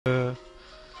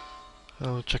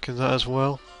Oh, checking that as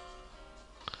well.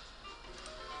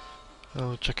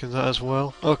 Oh, checking that as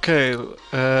well. Okay,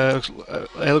 it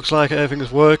looks like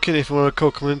everything's working. If you want to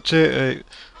co-comment it,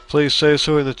 please say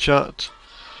so in the chat.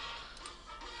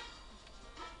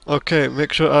 Okay,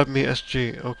 make sure to add me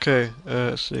SG. Okay,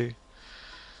 let's see.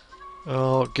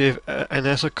 I'll give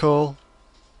NS a call.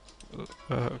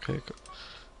 Okay,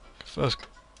 first.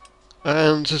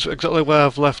 And this is exactly where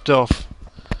I've left off.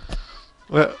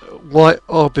 White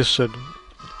Orbison.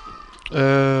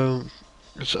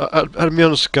 Add me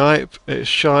on Skype. It's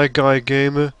Shy Guy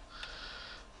Gamer.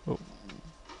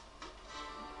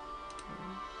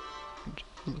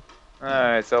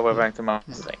 Alright, so we're back to my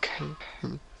mistake.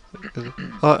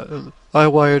 I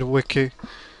wired Wiki.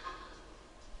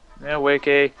 Yeah,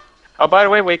 Wiki. Oh, by the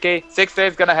way, Wiki, 6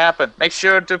 days gonna happen. Make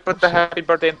sure to put the happy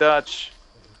birthday in Dutch.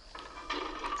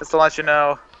 Just to let you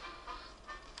know.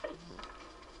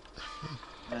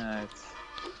 Alright.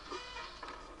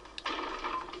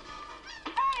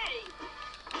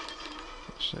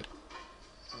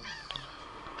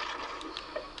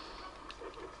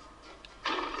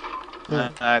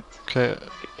 Okay.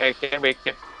 Okay,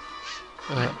 Wiki.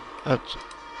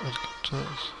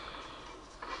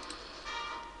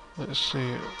 Let's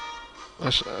see.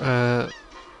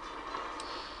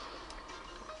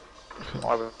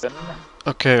 Orbison.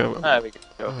 Okay. There we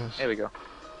go. Here we go.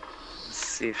 Let's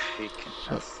see if he can.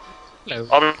 Hello.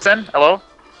 Orbison, hello?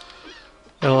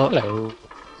 Hello. Hello.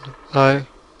 Hi.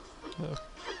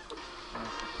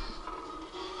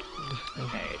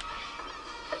 Okay.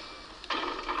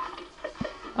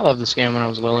 I loved this game when I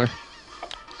was littler.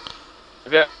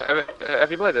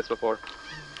 Have you played this before?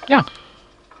 Yeah.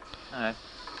 Alright.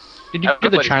 Did you do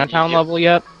the Chinatown level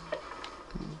yet?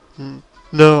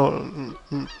 No,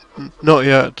 not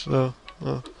yet. No.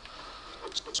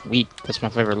 Sweet. That's my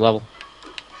favorite level.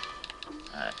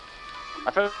 Alright.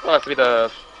 I feel it has to be the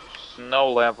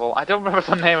snow level. I don't remember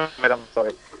the name of it, I'm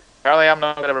sorry. Apparently I'm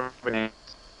not gonna remember names.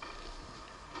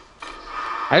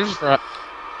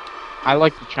 I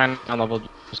like the Chinatown level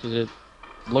just because it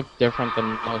looked different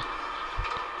than most.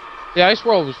 The Ice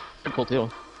World was pretty cool too.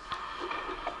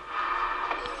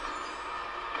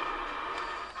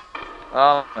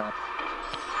 Oh, man.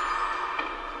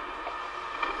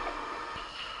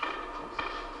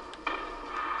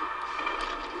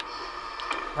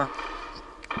 Huh.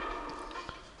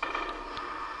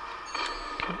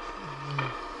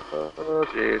 Oh,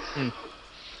 jeez.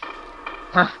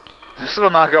 This will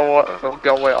not go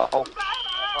well.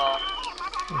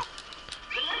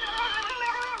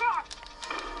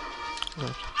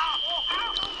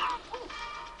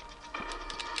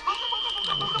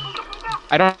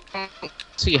 I don't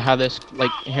see how this,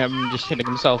 like, him just hitting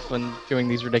himself and doing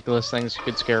these ridiculous things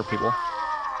could scare people.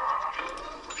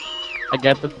 I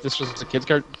get that this was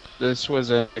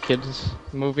a kids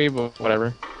movie, but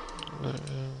whatever.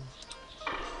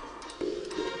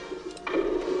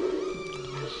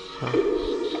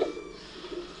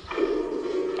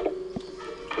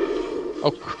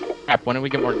 Oh crap, when did we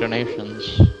get more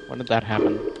donations? When did that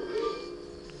happen?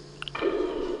 I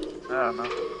don't know.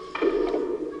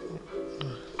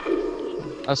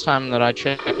 Last time that I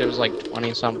checked, it was like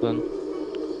 20 something.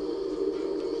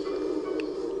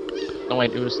 No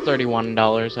wait, it was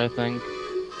 $31, I think.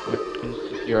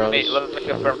 Euros. Wait, let me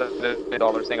confirm the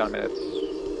dollars. Hang on a minute.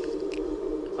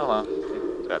 Hold on.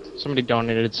 Somebody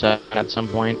donated at some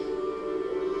point.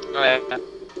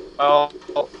 Well,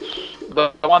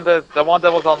 the one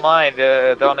that was online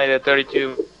donated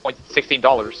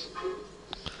 $32.16.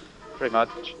 Pretty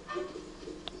much.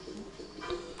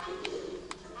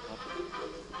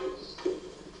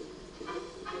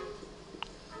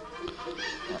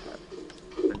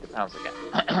 £30 again.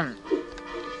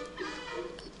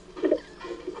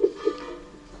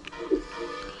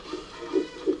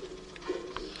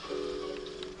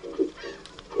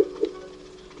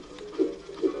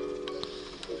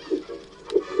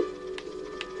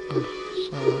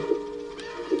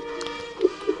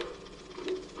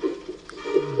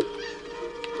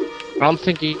 I don't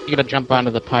think you gotta jump onto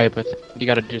the pipe. I think you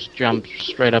gotta just jump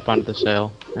straight up onto the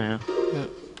sail. Yeah.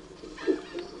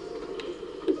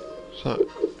 So.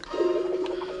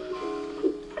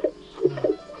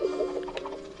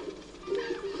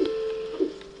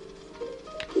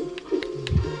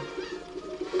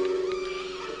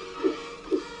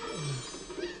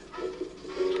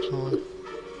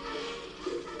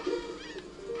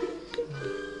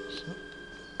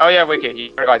 Oh yeah, Wiki,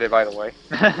 you forgot it by the way.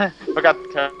 Forgot to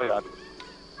tell you that.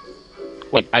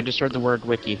 Wait, I just heard the word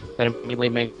wiki. That immediately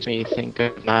makes me think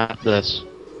of not this.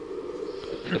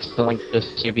 It's the link to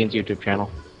Sabian's YouTube channel.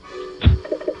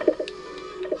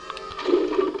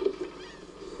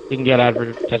 You can get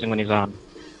advertising when he's on.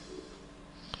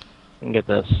 You can get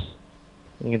this.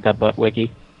 You can get that butt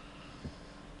wiki.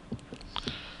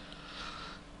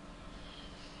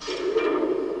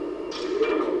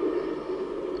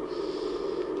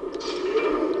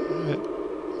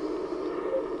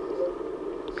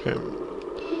 Okay.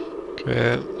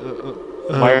 Okay.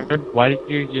 Why did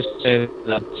you just say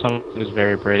that something was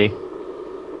very pretty?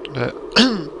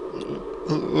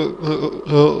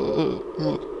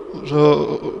 Who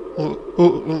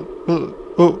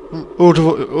do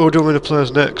you want me to play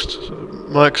as next?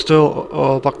 Mike still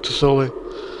or back to Sully?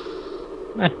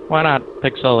 Why not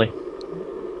pick Sully?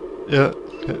 Yeah.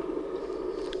 Okay.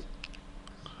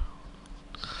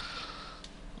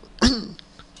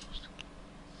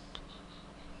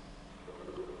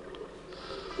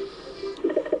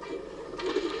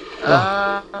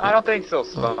 I don't think so,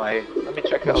 Sly. Let me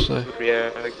check out the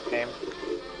creative game.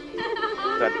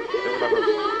 I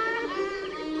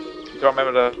don't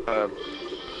remember the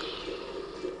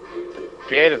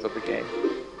creators of the game.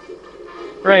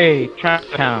 Ray,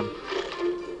 Chinatown.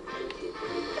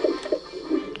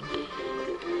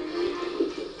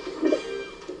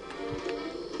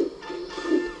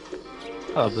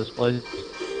 I love this place.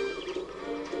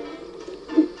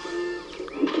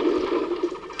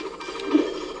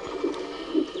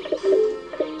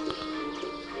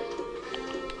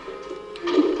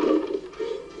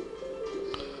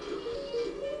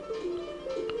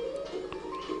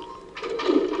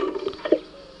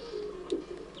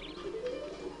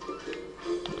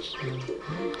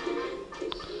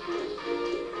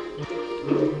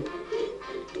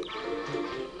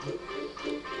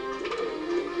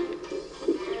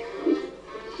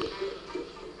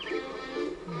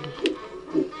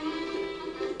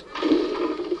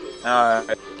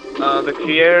 Alright. The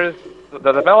creators,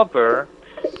 the developer,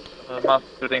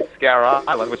 Monster Scare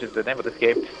Island, which is the name of this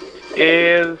game,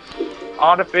 is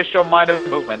Artificial Minded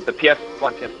Movement, the PS1,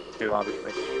 PS2,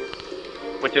 obviously,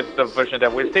 which is the version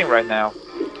that we're seeing right now.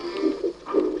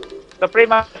 So pretty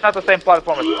much not the same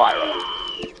platform as Spyro.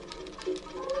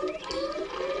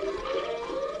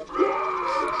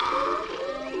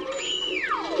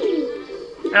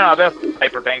 No, there's a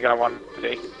paper thing I want to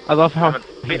see. I love how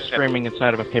he's screaming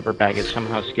inside of a paper bag is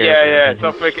somehow scary. Yeah, it's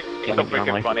so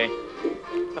freaking funny.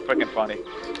 So freaking funny.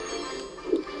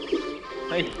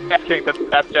 I think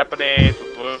that's Japanese.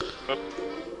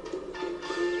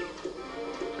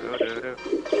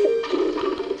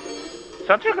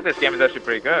 Soundtrack of this game is actually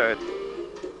pretty good.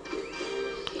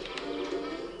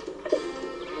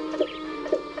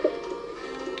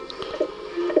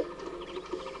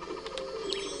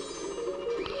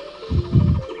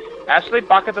 Actually,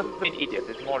 Baka doesn't mean idiot,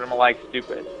 it's more like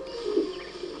stupid.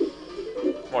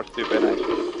 More stupid,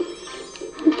 actually.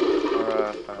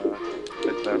 Or,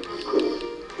 it's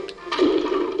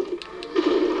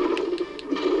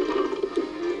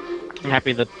I'm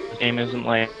happy that this game isn't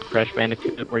like Crash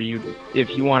Bandicoot, where if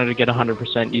you wanted to get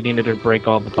 100%, you needed to break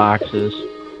all the boxes.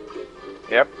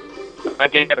 Yep. I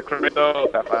can get a crystal,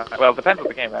 well, it depends on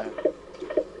the game, man.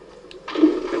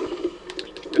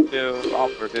 Good to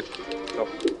offer this. So.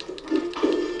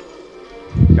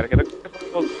 Gotta get a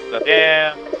crystal stuff.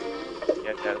 Yeah.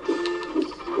 Yeah.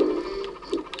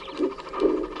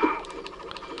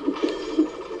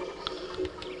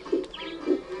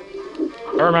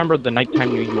 I remember the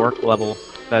Nighttime New York level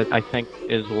that I think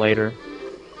is later.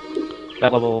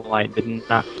 That level I did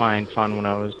not find fun when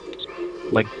I was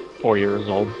like 4 years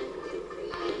old.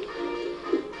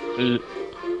 It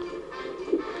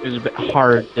was a bit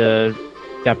hard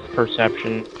depth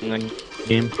perception in the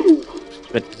game. It's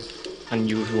a bit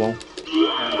unusual.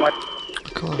 What?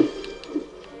 Cool.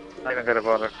 Not even gonna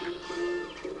bother.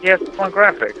 Yes, fun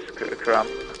graphics, crumb.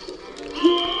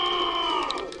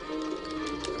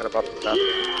 What about that?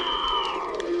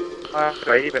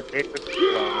 Do I even need this?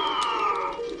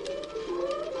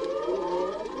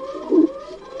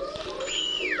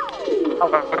 Oh,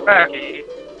 we're back.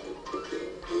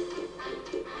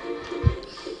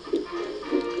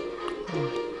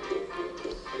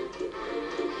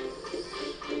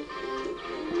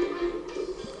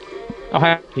 Oh,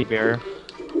 happy bear.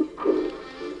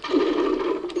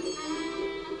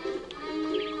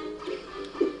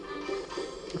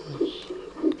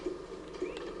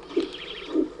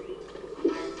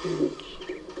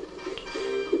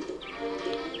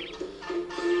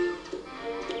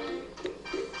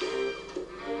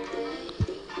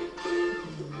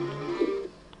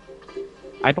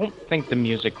 I don't think the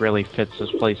music really fits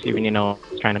this place, even,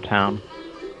 Chinatown.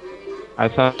 I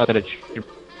thought that it should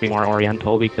be more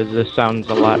oriental, because this sounds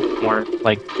a lot more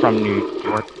like from New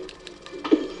York.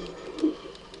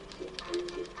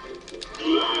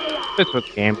 fits with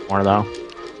the game more though.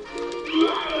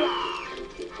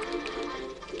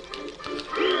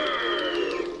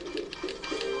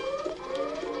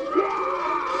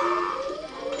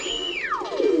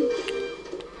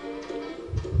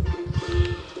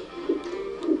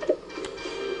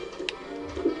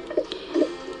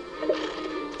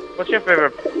 What's your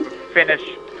favorite Finnish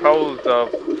pose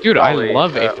of Dude, I Sully,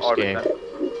 love Ape Escape. Arvidsson?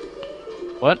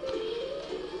 What?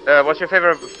 What's your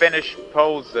favorite Finnish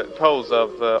pose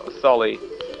of Sully?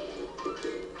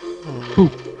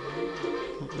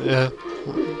 Yeah.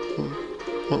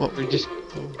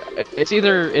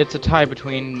 It's a tie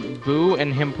between Boo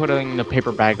and him putting the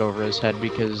paper bag over his head,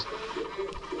 because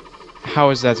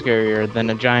how is that scarier than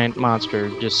a giant monster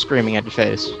just screaming at your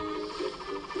face?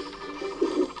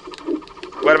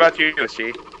 What about you,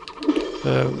 Yoshi?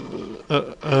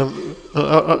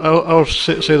 I'll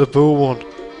say the Boo one.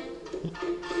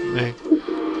 Me.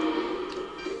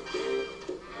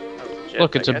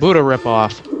 Look, it's a Buddha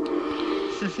ripoff.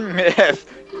 Yes.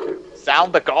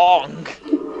 Sound the gong.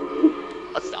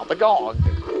 Let's sound the gong.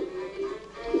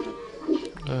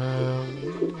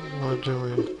 What do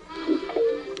we?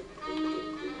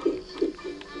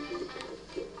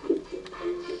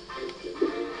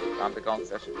 Sound the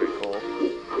gong's actually pretty cool.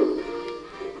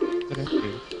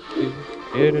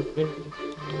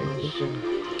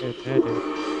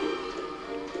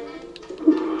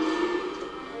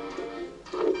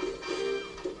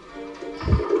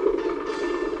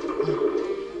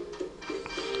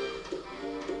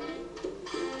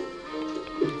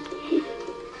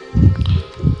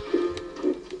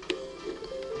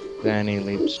 Then he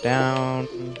leaps down.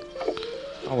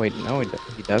 Oh wait, no,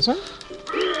 he doesn't?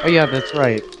 Oh yeah, that's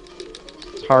right.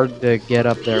 It's hard to get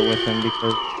up there with him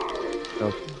because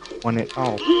when it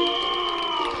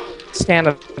stand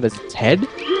up at his head. You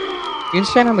can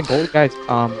stand on the gold guy's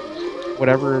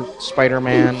whatever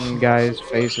Spider-Man guy's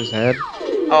face's head.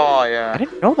 Oh yeah. I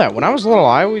didn't know that. When I was little,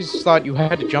 I always thought you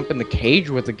had to jump in the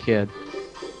cage with the kid.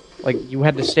 Like you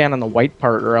had to stand on the white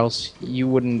part, or else you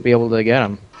wouldn't be able to get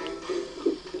him.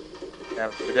 Yeah,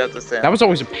 we have to stand. That was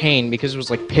always a pain because it was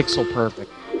like pixel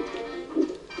perfect.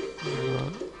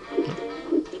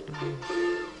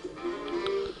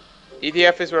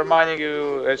 EDF is reminding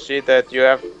you, SG, that you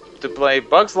have to play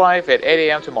Bugs Life at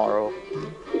 8 AM tomorrow.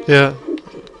 Yeah.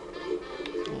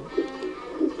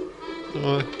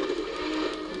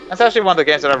 That's actually one of the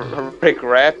games that I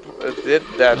regret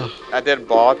I didn't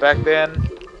bought back then.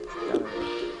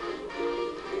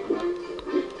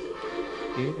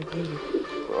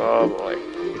 Oh boy.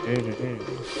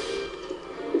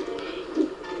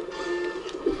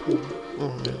 Oh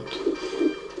man.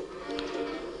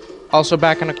 Also,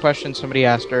 back on a question somebody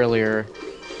asked earlier.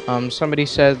 Somebody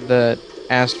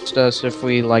asked us if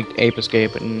we liked Ape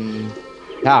Escape, and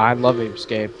yeah, I love Ape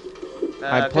Escape.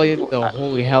 I played the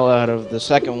holy hell out of the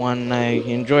second one. I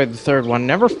enjoyed the third one.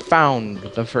 Never found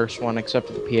the first one except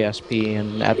for the PSP,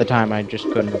 and at the time I just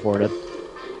couldn't afford it.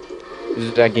 It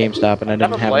was at GameStop, and I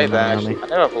didn't have any money on me. I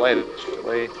never played it,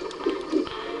 actually.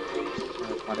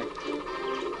 That's funny.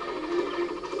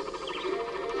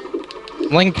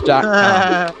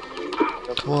 Link.com.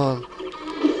 Come on.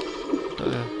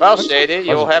 Well, Shady,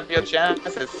 you'll have your chance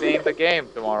at seeing the game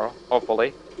tomorrow,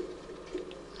 hopefully.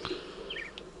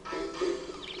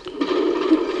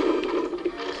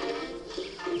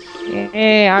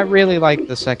 Yeah, I really like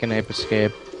the second Ape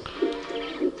Escape.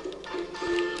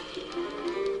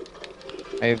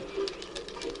 I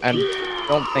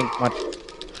don't think much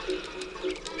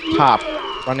top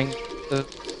running the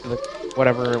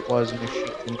whatever it was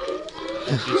machine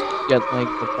and just get like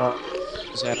the ball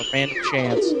is at a random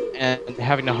chance and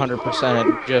having to 100%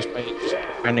 it just by just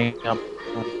running up.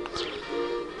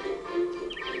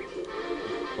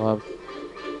 Love.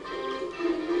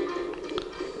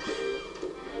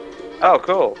 Oh,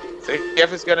 cool. So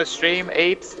Jeff is gonna stream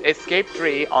Ape Escape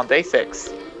 3 on day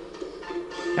 6.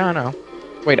 No.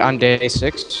 Wait, on day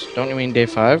 6? Don't you mean day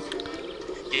 5?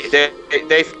 Day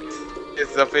 6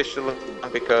 is officially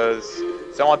because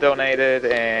someone donated,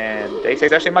 and day 6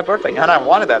 is actually my birthday, and I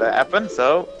wanted that to happen,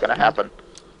 so it's gonna happen.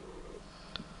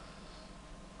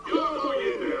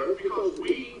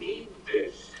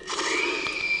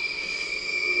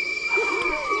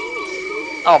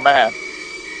 Oh man.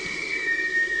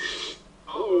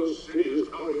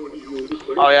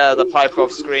 Oh yeah, the pipe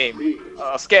of Scream.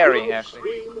 Scary,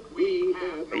 actually.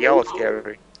 The yellow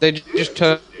scary. They just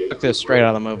took this straight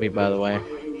out of the movie, by the way.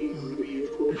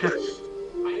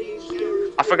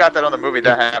 I forgot that on the movie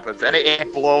that happens, and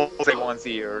it blows everyone's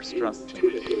ears, trust me.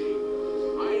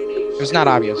 It was not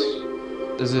obvious.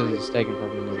 This is taken from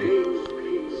the movie.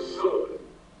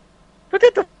 Who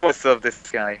did the voice of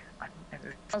this guy?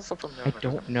 Sounds so familiar. I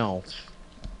don't know.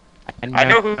 I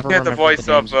know who never did the remember voice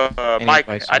of names any Mike.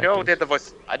 voice I know who actors. did the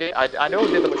voice. I know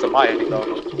who did the voice of Mike though.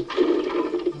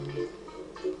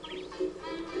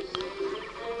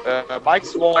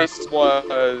 Mike's voice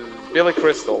was Billy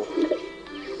Crystal.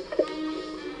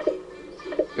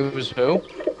 It was who?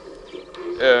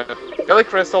 Billy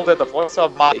Crystal did the voice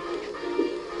of Mike.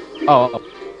 Oh.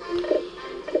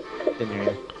 Didn't hear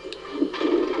you.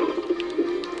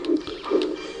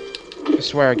 I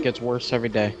swear it gets worse every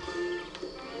day.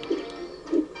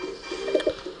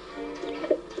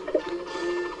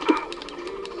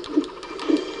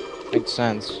 Makes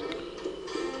sense.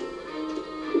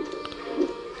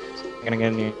 It's gonna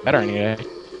get any better any day.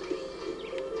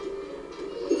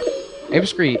 Ape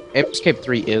Escape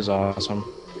 3 is awesome.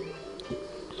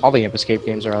 All the Ape Escape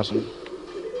games are awesome.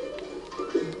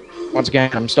 Once again,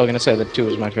 I'm still gonna say that 2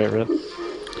 is my favorite.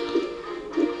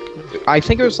 I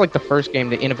think it was like the first game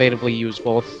to innovatively use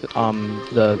both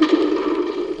the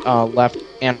left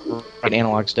and right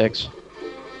analog sticks.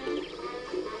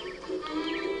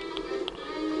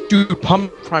 Dude,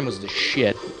 Pump Prime was the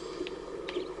shit.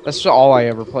 That's all I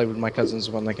ever played with my cousins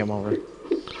when they came over.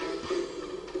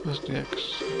 Where's the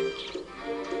X?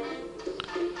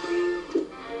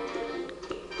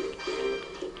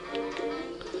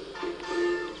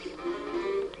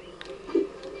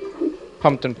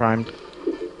 Pumped and primed.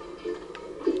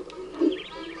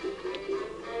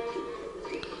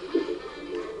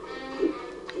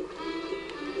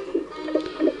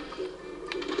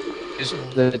 Is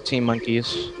the Team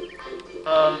Monkeys.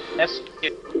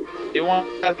 Do you want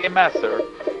to Game Master?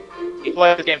 He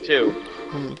played this game too.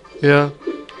 Yeah.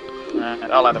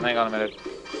 I'll let him. Hang on a minute.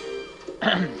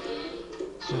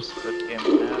 Just put Game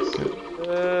Master.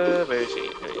 Where is he?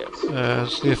 There he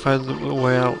is. See if I find the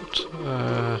way out.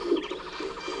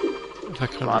 If I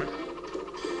can. Come on.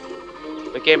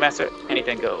 With Game Master,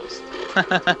 anything goes.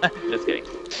 Just kidding.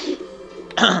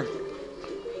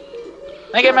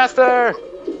 Hey, Game Master!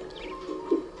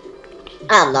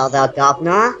 Hello there,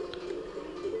 Governor.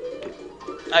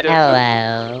 I do.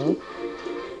 Hello.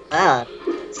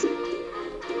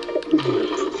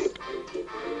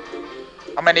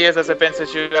 How many years has it been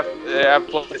since you have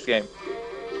played this game?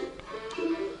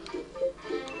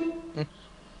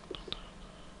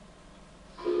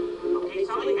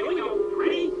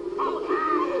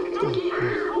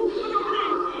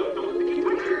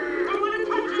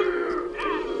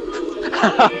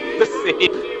 The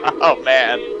scene. Oh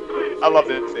man, I love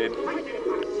this scene.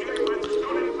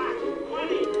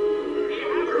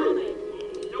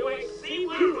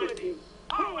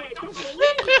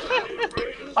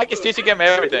 Mike is teaching him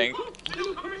everything.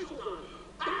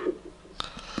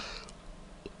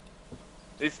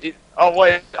 Oh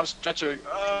wait, I'm stretching.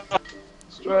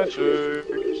 Stretching. You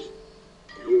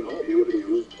will not be able to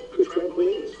use the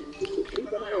trampolines. Keep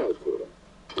an eye out for them.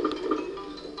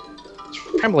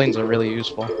 Trampolines are really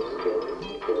useful.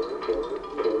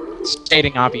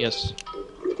 Stating obvious.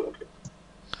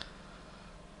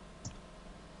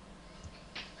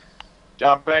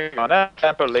 Jumping on a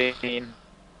trampoline.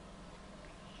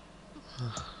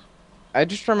 I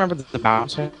just remember that the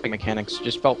bouncing mechanics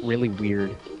just felt really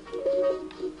weird.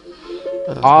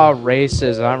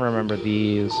 Races. I remember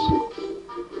these.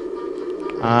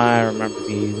 I remember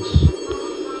these.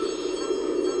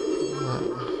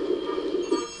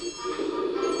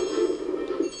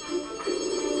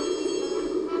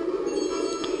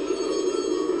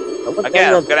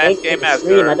 Again, I'm gonna ask Game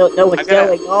Master. I don't know what's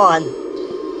going on.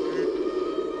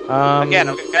 Again,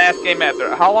 I'm gonna ask Game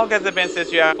Master. How long has it been since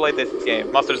you have played this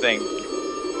game, Monster Inc?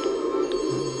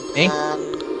 Me?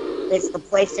 It's the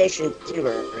PlayStation 2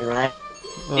 version, right?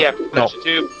 Yeah, PlayStation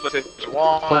 2, PlayStation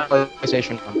 1.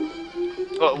 PlayStation 1.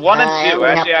 Well, 1 and 2.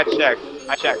 yeah. Actually,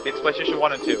 I checked. It's PlayStation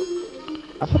 1 and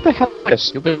 2. I thought they had like a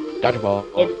stupid dodgeball.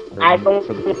 I've only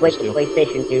for the played the PS2.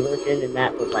 PlayStation 2 version, and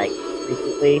that was like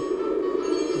recently.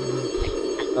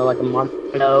 So like a month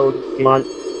ago, 2 months.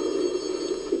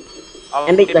 I'll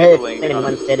And give beat the you the hood link. in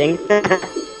one sitting.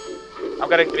 I'm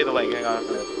gonna give you the link. Hang on a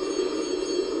minute.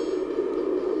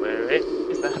 Where is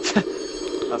that?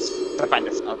 Let's try to find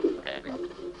this. Oh, okay.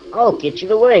 I'll get you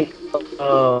the link.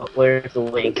 Oh, where's the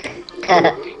link?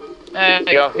 There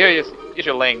you go. Here is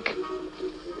your link.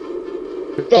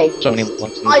 Thanks. So many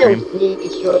links in I the stream. don't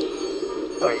need your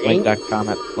link. Link.com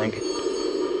at link.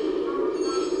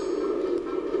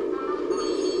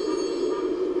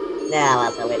 Now,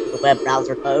 as I wait for the web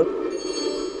browser code.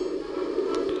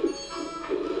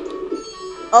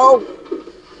 Oh!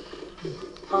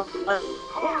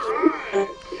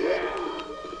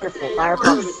 Wonderful.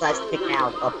 Firefox decides to pick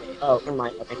out. Okay. Oh, never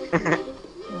mind. Okay.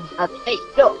 Okay,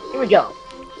 go. Here we go.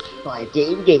 5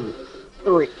 Day Gamers.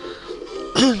 3.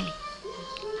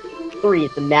 3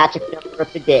 is the magic number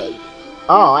of the day.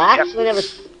 Oh, I actually never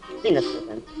seen this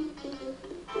one.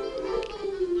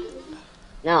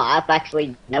 No, I've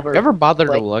actually never. You ever bothered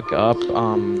to played- look up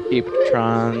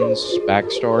Peeptron's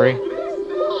backstory?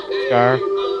 Scar?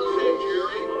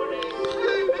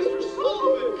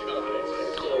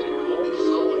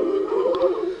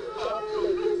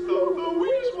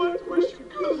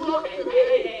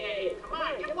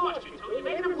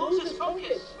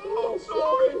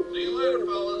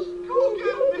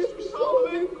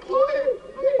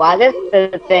 Why does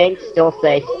the thing still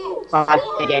say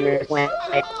 5DayGamers when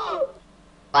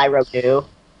Pyro 2?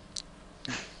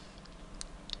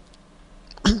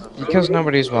 Because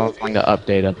nobody's willing to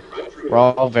update it. We're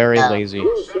all very lazy.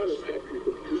 Your satisfactory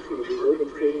completion of the urban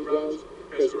training grounds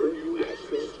has earned you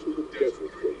access to the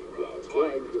desert training grounds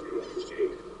lying within the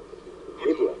escape.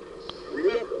 Good luck.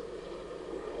 Remember,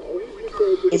 always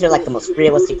return to These are like the most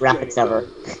realistic graphics ever.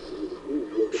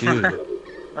 Dude,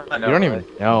 I you don't even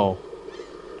know.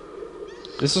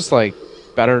 This is like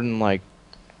better than like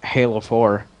Halo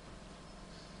 4.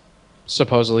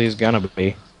 Supposedly is gonna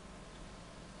be.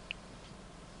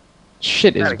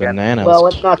 Shit is Gotta get- bananas. Well,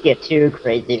 let's not get too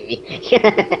crazy.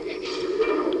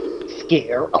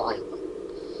 Scare on.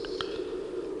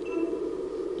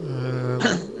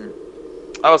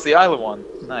 Oh, it's the island one.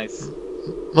 Nice.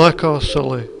 Mike or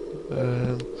Sully?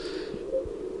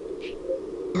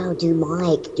 No, do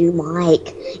Mike. Do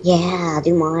Mike. Yeah,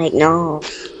 do Mike. No.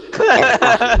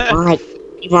 Mike.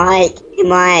 Do Mike. Do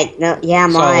Mike. No, yeah,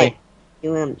 Mike.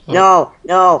 Do him. No,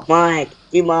 no, Mike.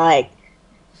 Do Mike.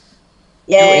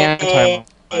 Do Yeah.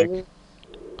 anti-Mike.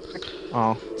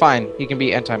 Oh, fine. He can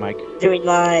be anti-Mike. Doing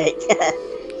Mike.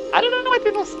 I don't know why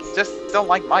people just don't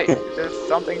like Mike. There's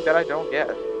something that I don't get.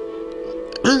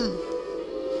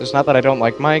 It's not that I don't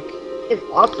like Mike. It's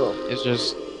awesome. It's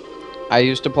just I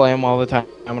used to play him all the time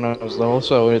when I was little,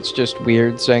 so it's just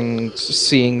weird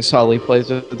seeing Sully play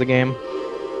the game.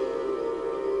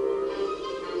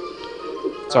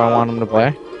 So I want him to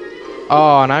play.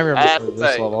 Oh, and I remember this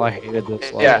say- level. I hated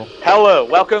this level. Yeah. Hello,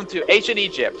 welcome to ancient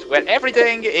Egypt, where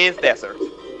everything is desert.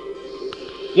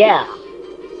 Yeah.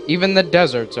 Even the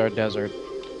deserts are desert.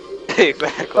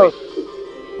 Exactly.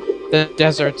 The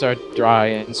deserts are dry,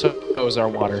 and so is our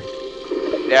water.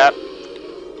 Yeah.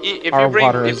 If Our you bring,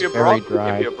 water if is you very brought,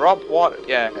 dry. if you brought water,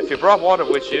 yeah, if you brought water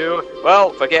with you,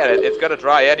 well, forget it. It's gonna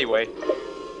dry anyway.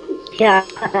 Yeah.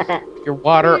 Your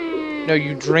water... No,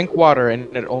 you drink water,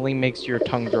 and it only makes your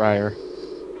tongue drier.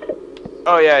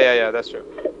 Oh yeah, that's true.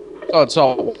 So it's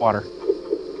salt water.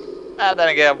 And then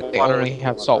again, They water. only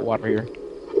have salt water here.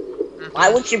 Why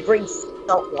would you bring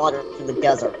salt water to the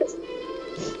desert?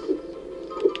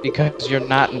 Because you're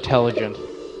not intelligent.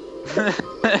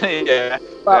 Yeah,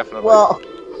 Well, definitely.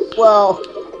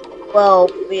 well,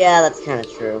 yeah, that's kind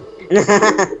of true.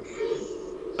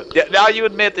 Yeah, now you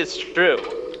admit it's true.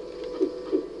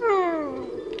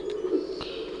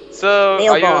 So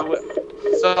Mailbox.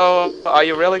 are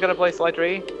you really gonna play Sly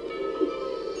 3? This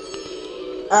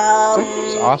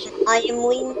is awesome. I am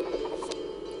leaning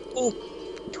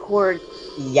toward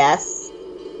yes,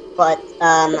 but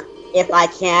if I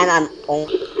can, I'm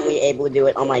only able to do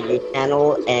it on my YouTube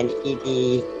channel, and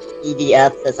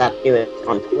EDF says I have to do it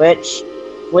on Twitch.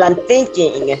 What I'm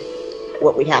thinking,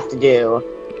 what we have to do,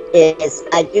 is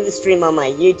I do the stream on my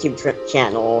YouTube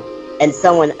channel, and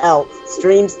someone else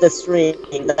streams the stream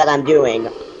that I'm doing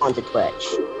onto Twitch.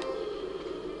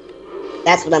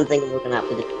 That's what I'm thinking we're gonna have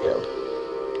to do.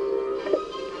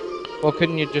 Well,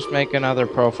 couldn't you just make another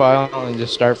profile and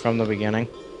just start from the beginning?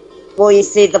 Well, you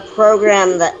see, the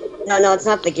program that... No, it's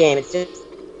not the game, it's just...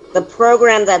 The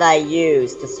program that I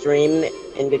use to stream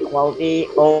in good quality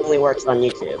only works on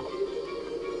YouTube.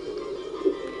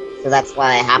 So that's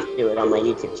why I have to do it on my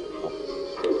YouTube channel.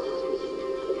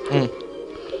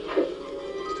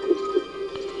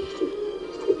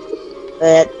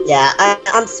 But, yeah,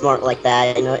 I'm smart like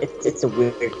that, you know, it's a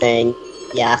weird thing.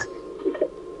 Yeah.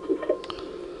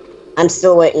 I'm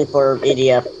still waiting for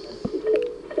EDF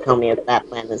to tell me if that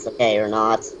plan is okay or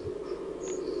not.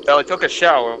 Well, I took a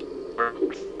shower.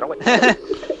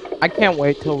 I can't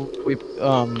wait till we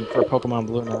for Pokemon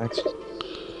Blue next.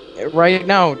 Right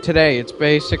now, today, it's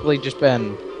basically just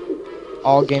been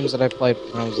all games that I played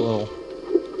when I was little.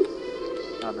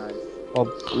 Oh, nice.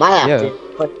 Well, Might have yeah. to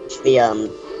push the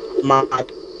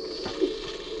mod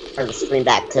or the stream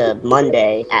back to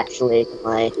Monday. Actually,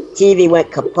 my TV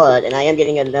went kaput, and I am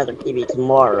getting another TV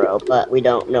tomorrow, but we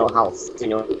don't know how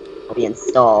soon it'll be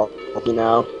installed. You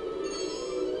know.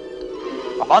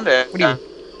 On Monday. What do you-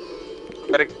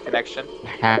 Better connection.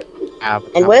 have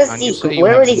And what is on. these- You say you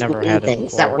where have are these never green had it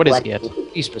things before. that were What is collected?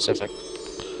 it? Be specific.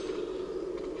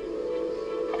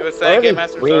 You were What saying, are Game they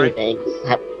Master, breathing?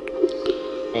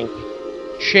 sorry?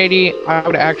 Shady, I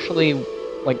would actually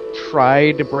like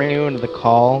try to bring you into the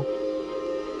call.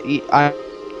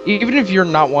 Even if you're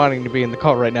not wanting to be in the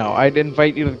call right now, I'd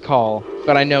invite you to the call.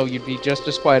 But I know you'd be just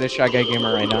as quiet as Shy Guy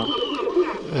Gamer right now.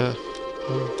 Yeah.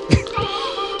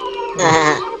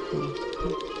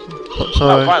 Oh,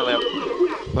 Sorry. finally.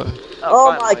 But,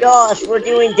 Oh my finally. gosh, we're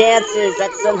doing dances.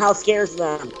 That somehow scares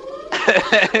them.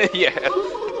 Yeah.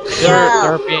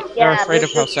 They're Yeah, afraid of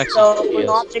this how is sexy so he is.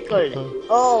 logical.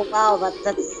 Oh wow,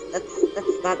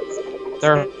 that's not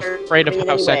They're afraid of scary in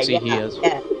how any way. sexy he is.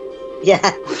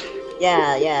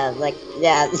 Yeah, like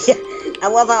yeah. I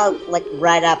love how like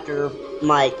right after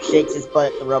Mike shakes his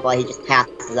butt at the robot, he just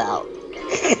passes out.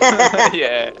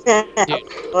 Yeah.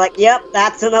 Dude. Like, yep,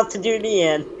 that's enough to do me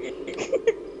in.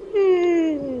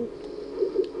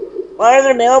 Why are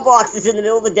there mailboxes in the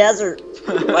middle of the desert?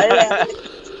 Why do they have to get to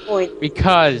this point?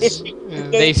 Because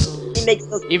they, He makes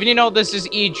those. even you know this is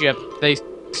Egypt, they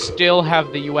still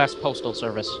have the U.S. Postal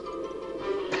Service.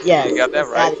 Yes, You got that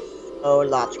right. that is so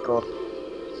logical.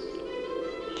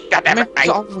 Got That that makes right.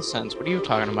 all the sense. What are you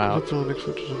talking about?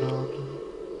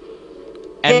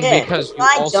 And Yeah, because you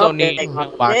I also jump need in on a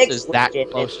big mailboxes that switch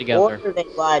close or together. they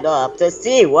line up to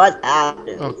see what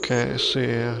happens. okay,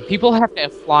 see ya. People have to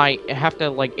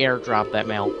like airdrop that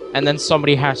mail, and then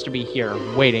somebody has to be here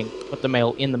waiting to put the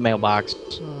mail in the mailbox.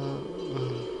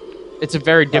 It's a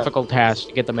very difficult task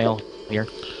to get the mail here.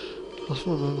 Let's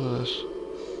remember this.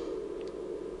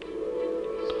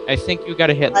 I think you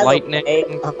gotta hit By the lightning, way,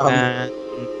 and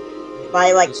if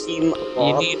I like seem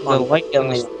you need the lightning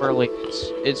and the swirlies.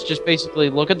 It's just basically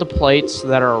look at the plates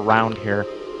that are around here,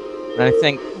 and I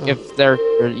think if they're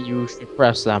here, you should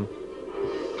press them.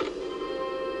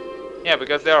 Yeah,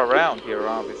 because they're around here,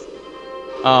 obviously.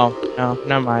 Oh no,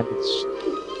 never mind. It's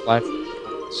life.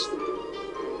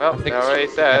 Well, I think they it's- already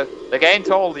said. The game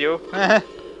told you. Never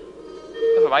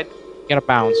mind. Get a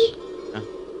bounce.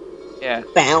 Yeah.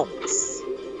 bounce.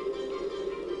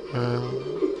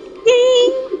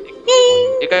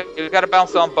 You gotta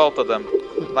bounce on both of them.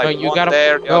 Like No, you one gotta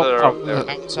there, the go other up up there.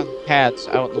 bounce on pads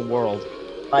out in the world.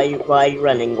 Why are you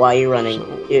running? Why are you running?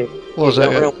 Dude, Was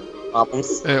don't it? run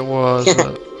problems. It was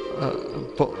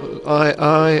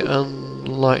I and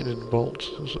lightning bolt.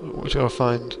 Which I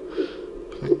find.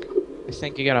 I think. I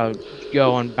think you gotta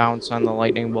go and bounce on the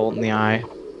lightning bolt in the eye.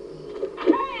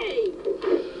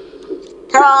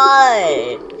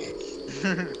 Try.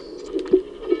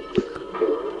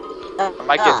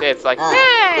 Mike just said it's like,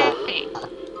 hey!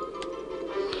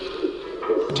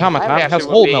 Automaton My has reaction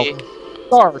whole would be, milk.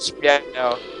 Stars. yeah,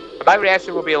 no. My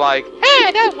reaction would be like,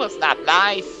 hey, that was not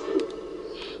nice.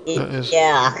 That is.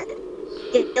 Yeah.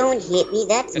 Don't hit me.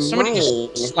 That's If somebody mine.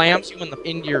 just slams you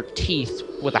into your teeth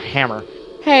with a hammer.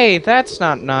 Hey, that's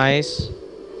not nice.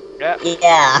 Yeah.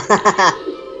 Yeah.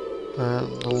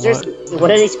 And the Seriously,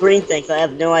 what are these green things? I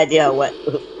have no idea what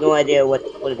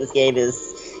this game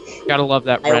is. Gotta love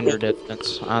that I render only-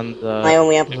 distance on I the.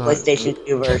 only have the PlayStation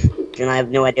 2 version. I have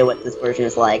no idea what this version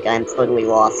is like. I'm totally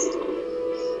lost.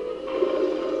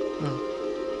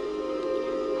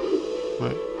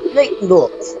 Lightning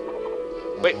bolt.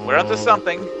 Wait, we're onto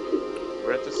something.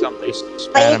 We're into something. Just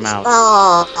spat him out.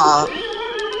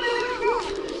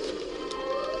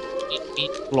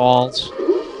 Eat balls.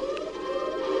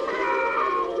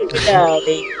 Yeah,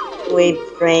 the really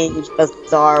strange,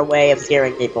 bizarre way of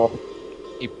scaring people.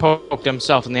 He poked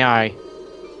himself in the eye.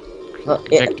 Yeah.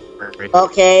 Victory.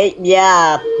 Okay,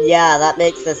 yeah, that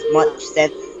makes as much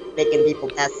sense, making people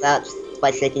pass out just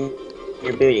by shaking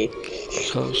your booty.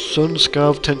 So sun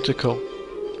scarf tentacle.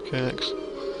 Okay, next.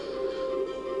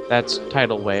 That's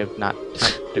tidal wave, not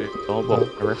tentacle, but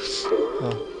whatever.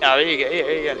 No, you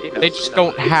know, They just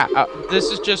don't have. This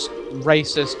is just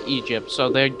racist Egypt, so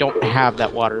they don't have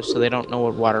that water, so they don't know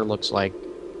what water looks like.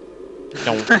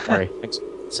 Don't worry, makes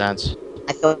sense.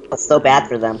 I feel so bad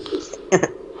for them.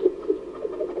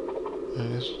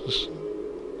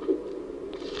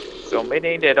 So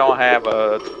meaning they don't have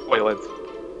a toilet.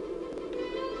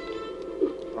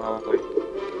 Probably.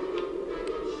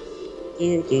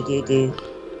 Do.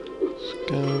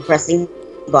 Scarf. Pressing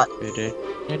buttons.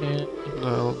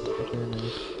 No.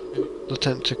 The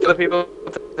tentacle. For the people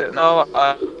that know,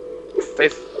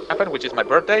 this happened, which is my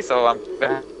birthday, so I'm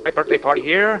my birthday party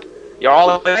here. You're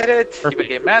all invited. You can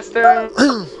get master.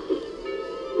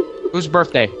 Whose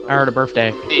birthday? I heard a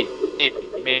birthday. Me.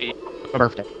 A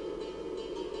birthday.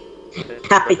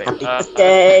 Happy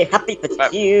birthday, happy birthday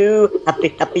to you. Happy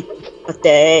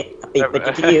birthday, happy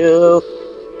birthday to you.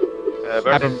 Happy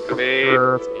Birthday to me.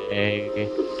 birthday.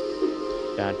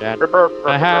 Da, da, da.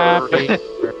 Birthday. Happy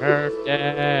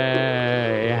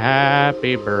birthday.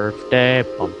 Happy birthday,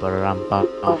 bum ba dum bum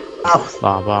bum. Oh,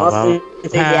 Bum, bum, most bum.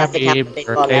 enthusiastic Happy happy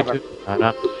song birthday ever. to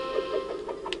da-da.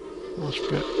 Must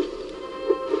be.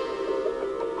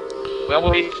 When will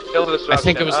we build the I destruction?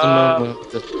 think it was the moon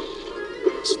with the.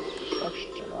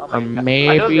 Destruction. Oh Or my God. I know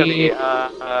maybe.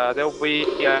 there'll be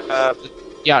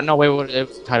Yeah, no, wait, it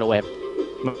was the tidal wave.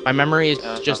 My memory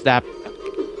is just that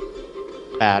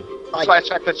bad. That's why I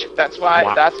checked the. That's why.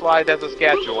 Wow. That's why there's a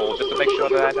schedule, just to make sure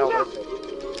that I know what it is.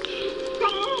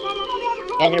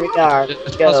 And here we are. This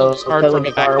Let's puzzle go. was hard for Code me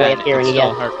is back our way then. of hearing It's still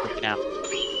again. hard for me now.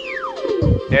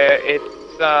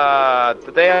 It's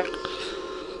the day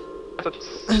after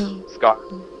Scott.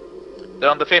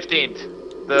 On the 15th.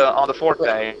 On the 4th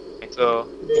day. So.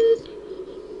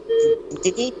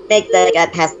 Did he make that guy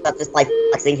pass up just like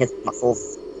flexing his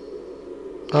muscles?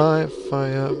 I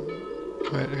fire.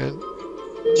 Wait again.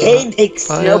 He makes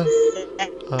no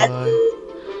sense. I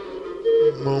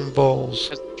moon balls.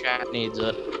 Because the chat needs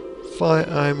it. Fire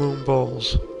I moon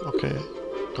balls. Okay.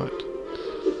 Good.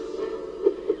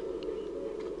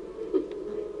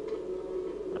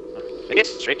 It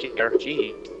gets tricky here.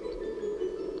 Gee.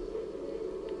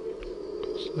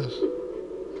 What's this?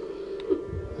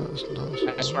 That's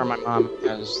nice. I swear my mom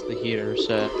has the heater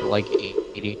set to like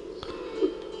 80.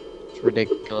 It's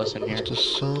ridiculous in here. It's the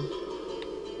sun.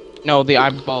 No, the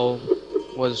eyeball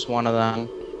was one of them.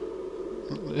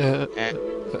 Yeah. And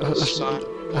I sun.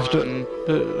 have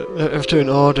to in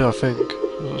order, I think.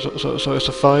 So it's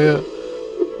a fire,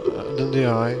 and then the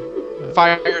eye.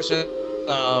 Fire's in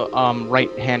the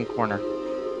right hand corner.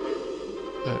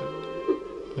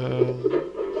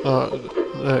 Oh,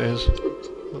 there it is.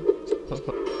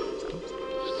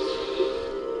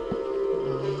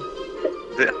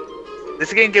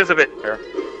 This game gives a bit here.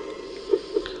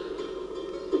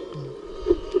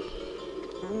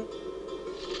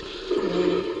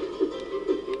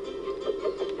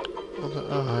 The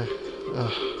eye.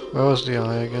 Where was the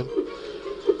eye again?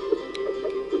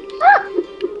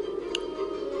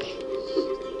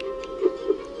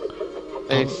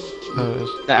 There it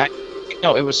is.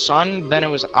 No, it was sun, then it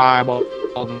was eyeball.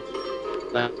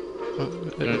 Then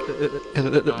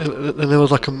And there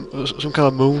was like some kind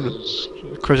of moon,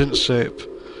 crescent shape,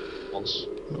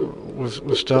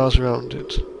 with stars around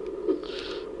it,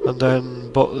 and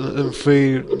then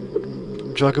three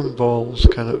Dragon Balls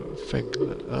kind of thing.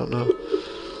 I don't know.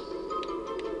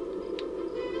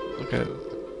 Okay.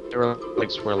 there were like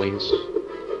swirlies.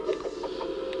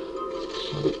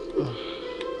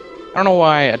 I don't know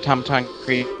why a Tom-Tom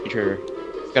creature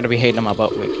is gonna be hating on my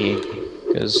butt wiki,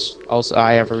 because all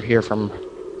I ever hear from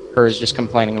her is just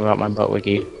complaining about my butt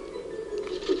wiki.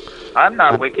 I'm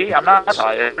not wiki. I'm not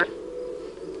tired.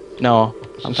 No,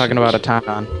 I'm talking about a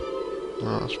Tom-Tom.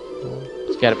 Oh, that's cool.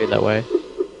 It's gotta be that way.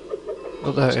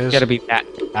 Oh, that It's is. gotta be that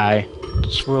guy.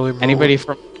 Swirly moon.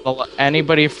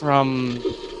 Anybody from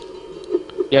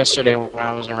yesterday when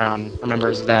I was around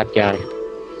remembers that guy.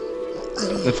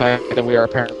 The fact that we are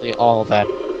apparently all that.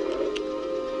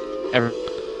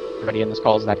 Everybody in this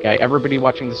call is that guy. Everybody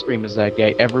watching the stream is that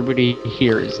guy. Everybody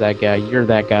here is that guy. You're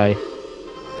that guy.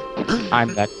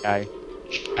 I'm that guy.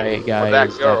 Guy Or that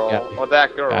is girl. that guy. Or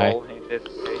that girl. Guy. In this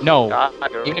case. No,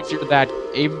 That girl.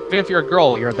 even if you're a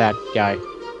girl, you're that guy.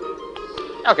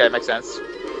 Okay, makes sense.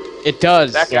 It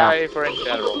does. That guy for in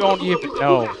general. You don't even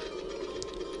know.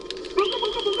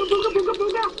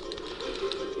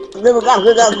 Good job,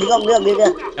 good job, good job, good job, good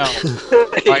job. No.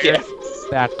 Fire Yes.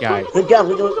 that guy. Good job,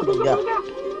 good job, good job.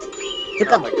 Good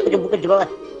job, good job.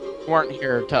 You weren't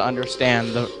here to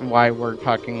understand why we're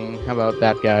talking about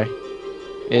that guy.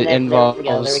 It There involves we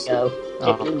go.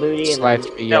 Chicken booty and slide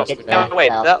then... three No, yesterday. no, wait.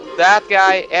 That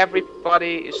guy,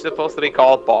 everybody is supposed to be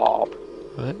called Bob.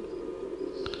 Right?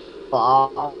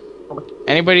 Oh.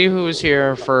 Anybody who was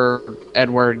here for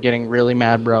Edward getting really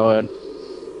mad, bro, at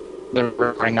the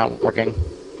recording not working.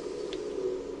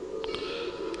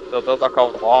 So those are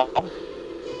called Bob.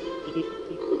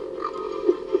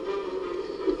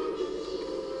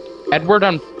 Edward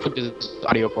unplugged his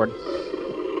audio cord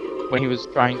when he was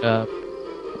trying to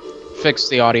fix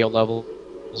the audio levels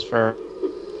for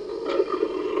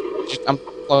just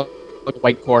unplug the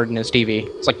white cord in his TV.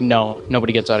 It's like, no,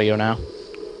 nobody gets audio now.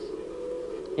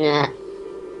 Yeah.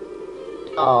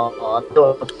 Oh,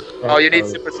 Oh, you need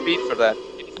super speed for that.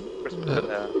 You need super speed for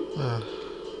that.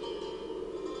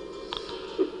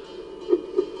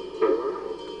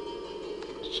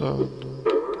 So.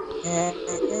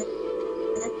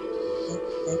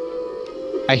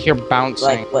 I hear bouncing.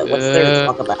 Like, what's there to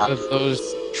talk about? Those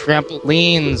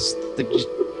trampolines that just.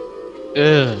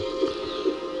 Ugh.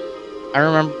 I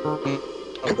remember.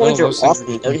 Trampolines are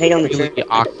awesome. Don't hate on the really trampolines,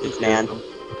 awkward, man.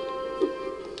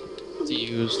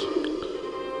 used.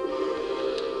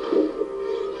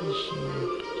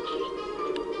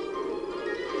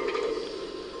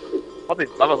 What these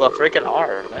levels are freaking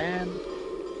hard, man.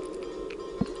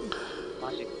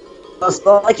 Most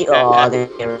likely. Oh, there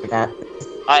we go.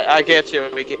 I get you,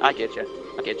 Wiki. I get you.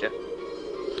 I get you.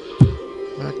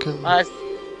 I can.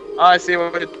 I see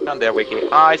what you done there, Wiki.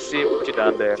 I see what you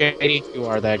done there. Shady, you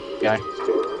are that guy.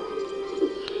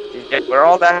 Yeah, we're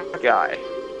all that guy.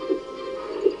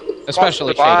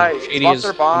 Especially Sponsored Shady. Shady is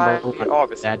sponsored by number one,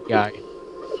 August. that guy.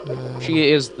 Uh, She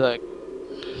is the...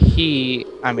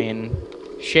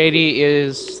 Shady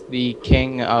is the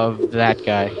king of that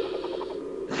guy.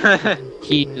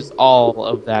 He is all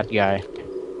of that guy.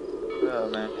 Oh,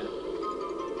 man.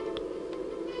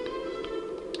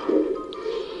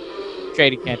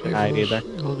 Shady can't deny it either.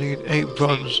 You'll need 8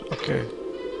 bronze. Okay.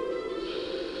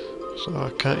 So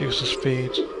I can't use the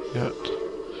speed yet.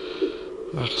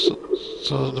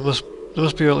 So there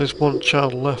must be at least one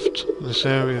child left in this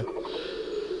area.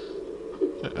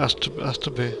 It has to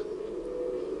be.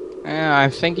 Yeah, I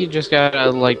think you just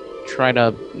gotta like try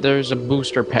to. There's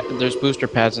booster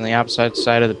pads on the opposite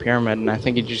side of the pyramid, and I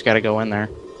think you just gotta go in there.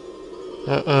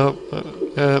 I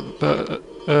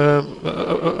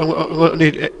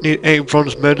need 8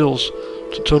 bronze medals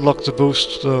to unlock the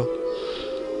boost. So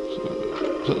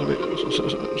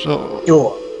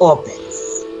Door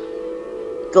opens.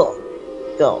 Go.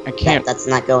 Go. I can't- That's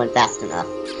not going fast enough.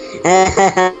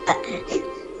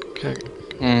 okay.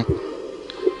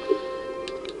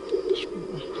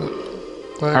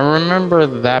 I remember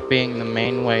that being the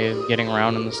main way of getting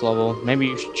around in this level. Maybe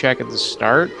you should check at the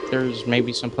start. There's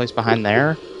maybe some place behind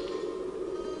there.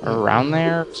 Or around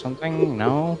there, something?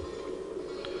 No?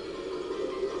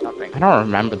 Nothing. I don't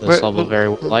remember this Wait, level very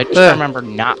well. I just there. remember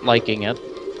not liking it.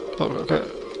 Okay.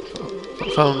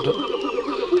 Found it.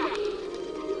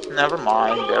 Never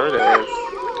mind. There it is.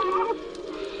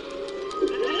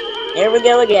 Here we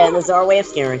go again. This is our way of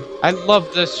steering. I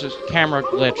love this camera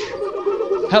glitch.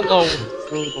 Hello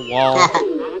through the wall.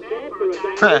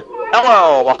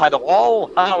 Hello, behind the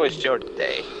wall. How is your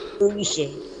day? Holy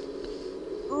shit.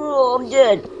 Oh, I'm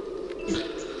dead.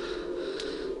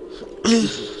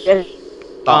 He's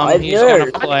gonna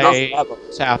nerds. play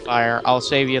Sapphire. I'll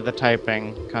save you the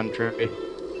typing, country.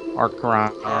 Or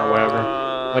Quran, or whatever.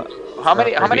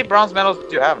 How many bronze medals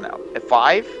do you have now?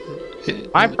 5?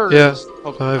 My first Yeah,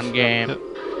 Pokemon 5. game Yeah,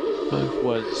 5.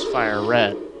 was Fire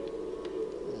Red.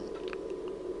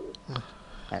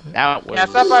 And that was... Yeah,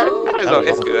 Sapphire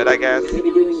is good, I guess.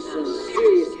 Maybe doing some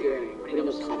serious scaring. I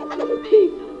know some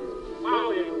big.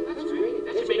 Wow, that's great.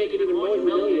 That should make it even more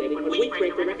humiliating when we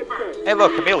break the record first. Hey,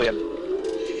 look, Chameleon.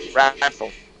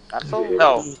 Ramsel. Ramsel?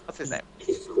 No. What's his name?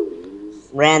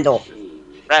 Randall.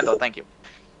 Randall, thank you.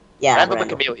 Yeah, Randall the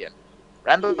Randall. Chameleon.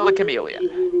 Randall the Chameleon.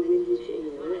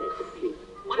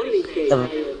 The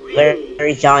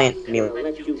very giant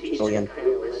chameleon.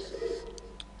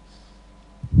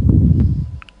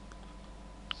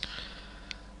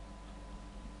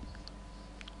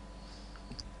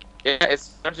 Yeah, it's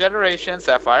third generation.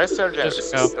 Sapphire is third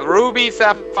Just generation. go. Ruby,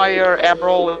 Sapphire,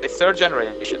 Emerald is third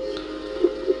generation.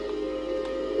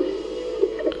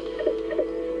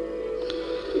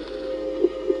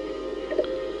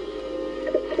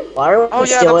 Why are we Oh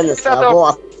yeah, still the in this voice actor- level?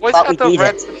 I Voice thought we actor beat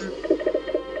Red-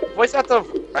 it. Voice actor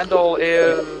of Randall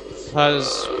is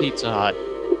Because Pizza Hut.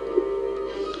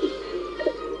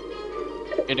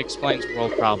 It explains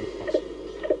world problems.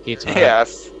 Pizza Hut.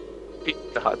 yes,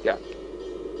 Pizza Hut. Yeah.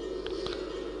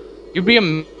 You'd be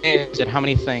amazed at how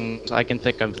many things I can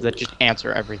think of that just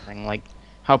answer everything. Like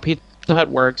how Pizza Hut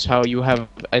works, how you have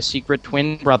a secret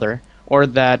twin brother, or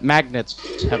that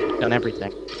magnets have done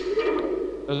everything.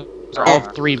 Those are all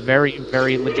 3 very,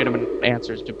 very legitimate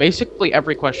answers to basically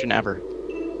every question ever.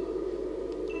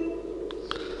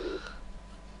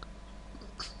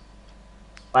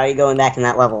 Why are you going back in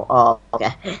that level? Oh,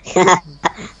 okay.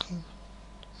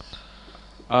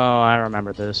 Oh, I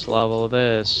remember this level.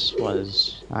 This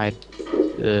was... I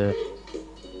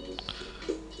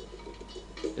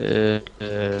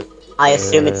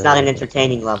assume it's not an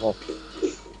entertaining level.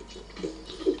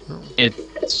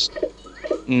 It's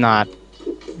not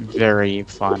very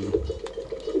fun.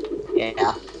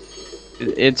 Yeah.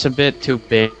 It's a bit too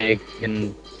big,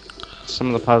 and some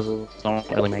of the puzzles don't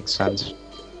really make sense.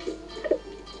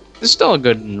 It's still a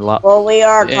good level. Well, we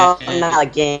are Yeah. talking about a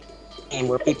game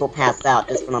where people pass out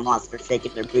just from a monster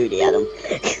shaking their booty at them.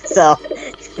 So,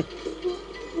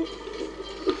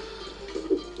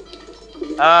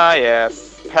 Ah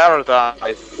yes,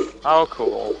 Paradise. How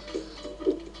cool.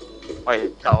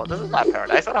 Wait, no, this is not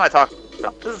Paradise. What am I talking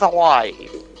about? This is Hawaii.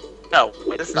 No,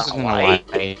 wait, this is This not isn't Hawaii.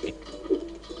 Hawaii.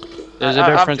 There's a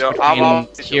I'm difference joking. between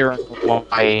here and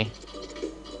Hawaii.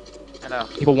 I know.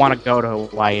 People want to go to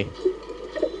Hawaii.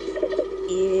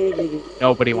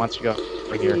 Nobody wants to go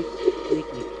over here.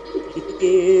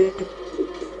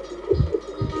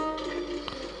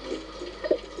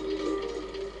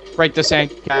 Break the sand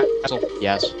castle.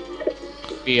 Yes.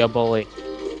 Be a bully.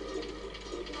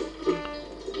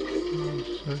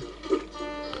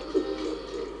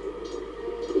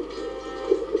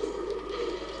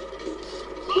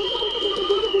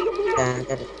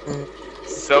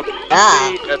 So,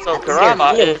 Ah, so that's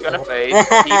Kurama very is gonna face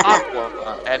beautiful. Team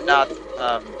Aqua and not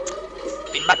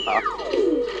Team Magma.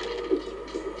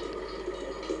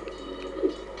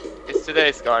 It's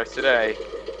today, Scar. It's today.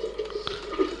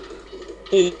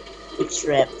 He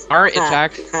tripped. Or it's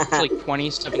actually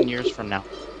 27 years from now.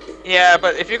 Yeah,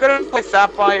 but if you're gonna play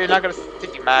Sapphire, you're not gonna see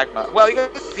Team Magma. Well, you're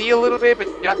gonna see a little bit, but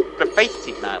you're not gonna face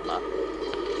Team Magma.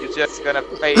 You're just gonna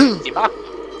face Team Aqua.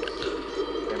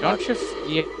 Pretty Don't much.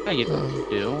 you? Yeah, you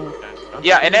do.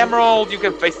 Yeah, in Emerald, you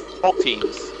can face all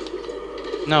teams.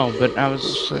 No, but I'm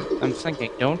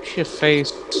thinking, don't you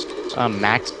face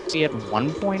Maxi at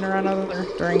one point or another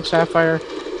during Sapphire?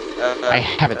 I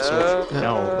haven't, so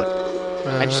no,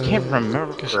 but I just can't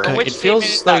remember. From which It feels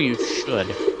team as is though that? you should.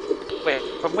 Wait,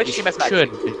 from which You team is Maxi? should.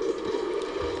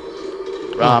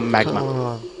 Come Magma.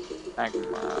 on.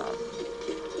 Magma.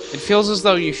 It feels as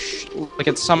though you like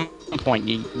at some point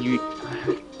you.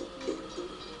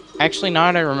 Actually,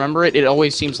 now that I remember it, it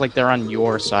always seems like they're on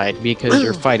your side because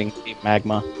you're fighting Team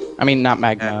Magma. I mean, not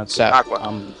Magma, Aqua.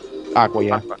 Aqua,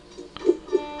 yeah. Aqua.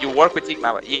 You work with Team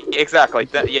Magma. Exactly.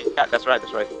 Yeah, that's right.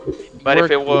 That's right. But if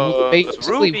it was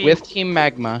basically Ruby, with Team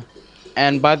Magma,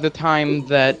 and by the time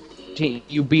that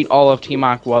you beat all of Team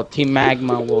Aqua, Team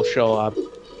Magma will show up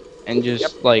and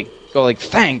just go like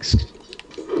thanks.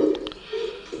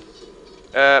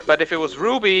 but if it was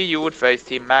Ruby, you would face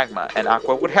Team Magma, and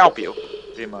Aqua would help you,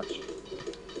 pretty much.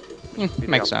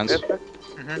 Makes sense.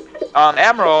 On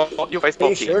Emerald, you face Are you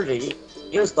both sure teams. to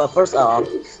use the first I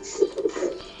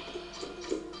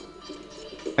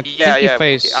Yeah, think you yeah,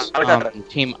 face I got that.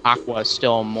 Team Aqua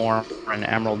still more in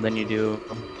Emerald than you do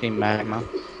Team Magma.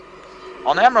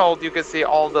 On Emerald, you can see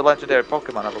all the legendary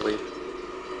Pokemon, I believe.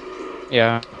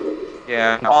 Yeah.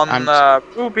 Yeah. On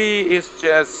Ruby, is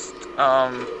just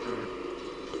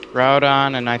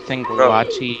Groudon and I think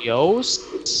Latios.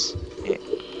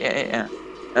 yeah.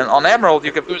 And on Emerald,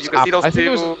 you can see those I think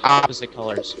two. it was opposite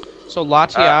colors. So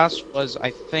Latias was,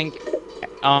 I think,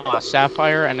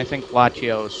 Sapphire, and I think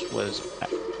Latios was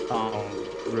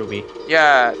Ruby.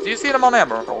 Yeah. Do you see them on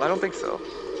Emerald? I don't think so.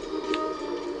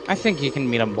 I think you can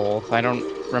meet them both. I don't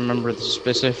remember the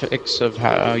specifics of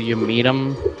how you meet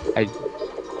them.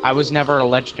 I was never a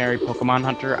legendary Pokemon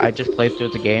hunter. I just played through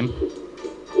the game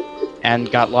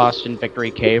and got lost in Victory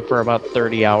Cave for about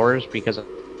 30 hours because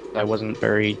I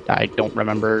don't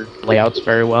remember layouts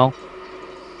very well.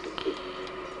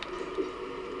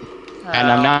 And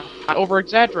I'm not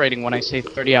over-exaggerating when I say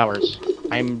 30 hours.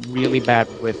 I'm really bad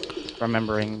with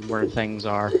remembering where things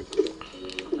are.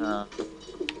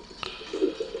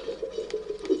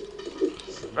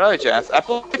 Really, Jess? I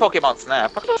play Pokemon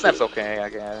Snap. Pokemon Snap's okay, I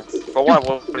guess. For what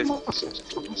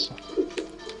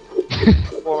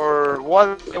for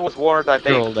what it was worth, I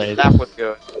think Snap was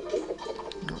good.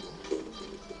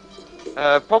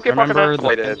 Pokemon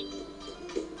related.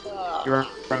 You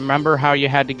remember how you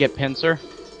had to get Pinsir?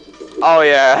 Oh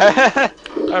yeah,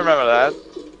 I remember that.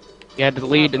 You had to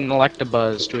lead an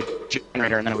Electabuzz to a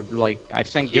generator, and then it would, like, I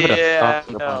think, give it a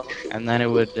Thunder Punch, and then it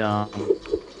would,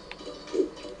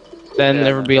 then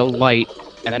there would be a light,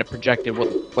 and then it projected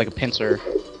what looked like a Pinsir.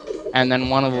 And then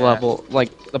one of the level,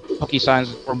 like, the Poke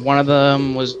signs, one of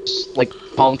them was, like,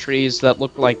 palm trees that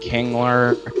looked like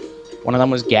Kingler, one of them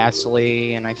was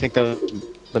Ghastly, and I think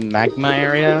the Magma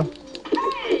area.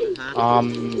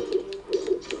 The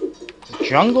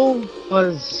jungle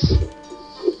was...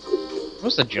 What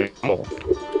was the jungle?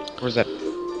 Or was that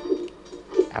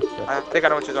after? I think I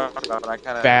know what you're talking about, but I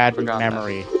kind of Bad forgot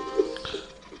memory.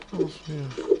 Oh, yeah.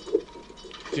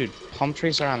 Dude, palm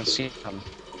trees are on the ceiling.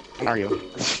 How are you?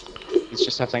 It's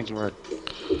just how things work.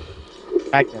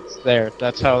 Magnets, there.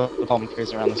 That's how the palm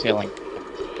trees are on the ceiling.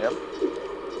 Yep.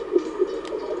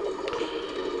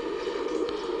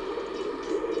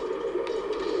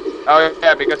 Oh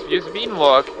yeah, because if you mean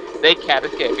look, they can't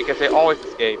escape because they always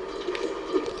escape.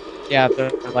 Yeah, they're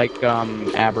like,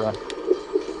 Abra.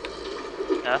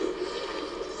 Yeah.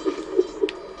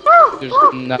 There's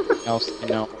nothing else they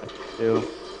know what to do.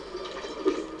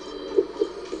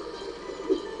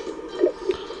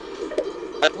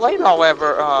 I played,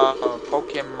 however,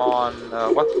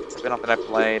 Pokemon, what's the spin-off that I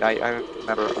played? I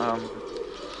remember,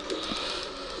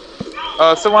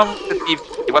 Someone with the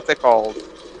TV. What's it called?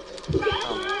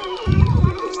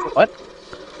 What?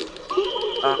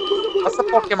 What's the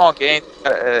Pokemon game?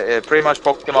 Pretty much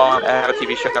Pokemon have a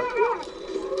TV show.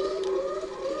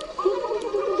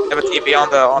 Have a TV on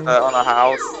the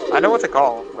house. I know what's it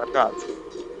called. I forgot.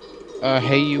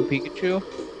 Hey You Pikachu?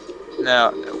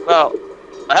 No, well,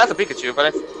 it has a Pikachu, but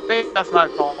I think that's not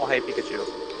called Hey Pikachu.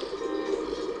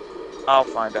 I'll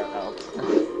find that out.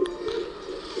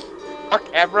 Fuck,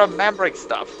 I'm remembering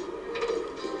stuff.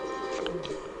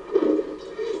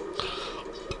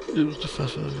 It was the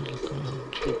first one I look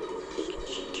around.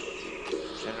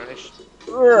 Generation.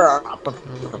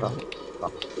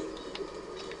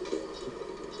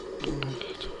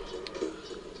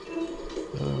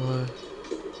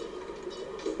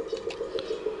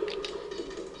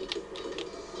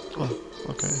 Oh,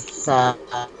 okay. So,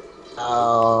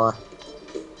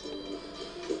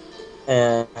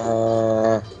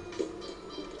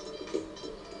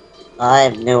 I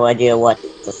have no idea what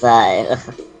to say.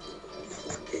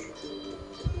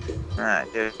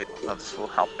 Alright, dude, this will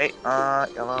help me.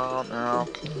 Yellow, no.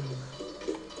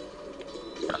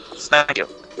 Thank you.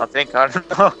 Nothing, card,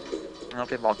 no. No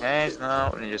pinball games,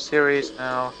 no. Ninja series,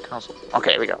 no. Console.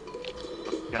 Okay, here we go.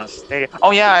 Pokemon Stadium.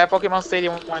 Oh yeah, I have Pokemon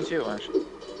Stadium 1 too, actually.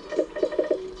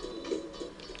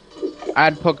 I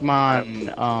had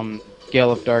Pokemon,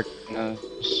 Gale of Darkness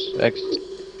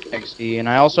XD, and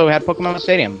I also had Pokemon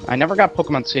Stadium. I never got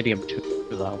Pokemon Stadium 2,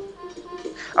 though.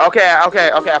 Okay,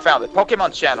 I found it.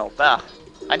 Pokemon Channel. Ah,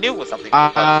 I knew it was something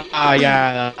about TV.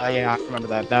 Yeah, I remember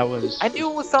that. That was... I knew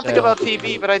it was something about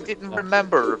TV, but I didn't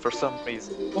remember for some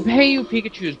reason. Well, Hey You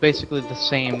Pikachu is basically the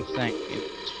same thing.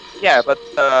 Yeah, but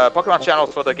Pokemon Channel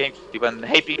for the GameCube and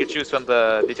Hey Pikachu's from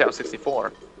the Nintendo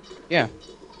 64. Yeah.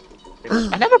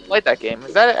 I never played that game.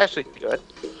 Is that actually good?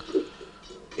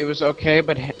 It was okay,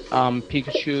 but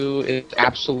Pikachu is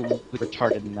absolutely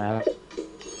retarded in that.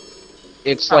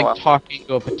 It's like talking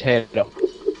to a potato.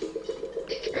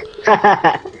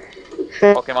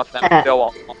 Pokemon Snap still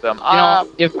want them. You know,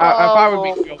 if I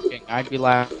would be joking, I'd be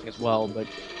laughing as well, but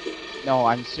no,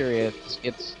 I'm serious.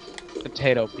 It's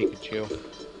potato Pikachu.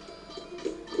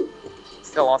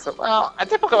 Still awesome. Well, I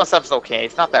think Pokemon Snap's okay.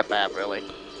 It's not that bad, really.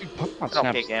 Dude, Pokemon It's an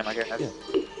okay Snap's- game, I guess. Yeah.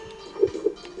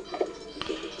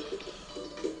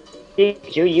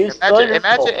 Pikachu, you Imagine-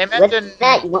 What's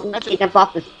that? You want me to take him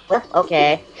off the cliff?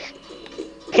 Okay.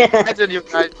 Imagine you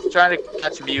guys trying to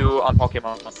catch Mew on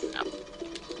Pokemon Snap.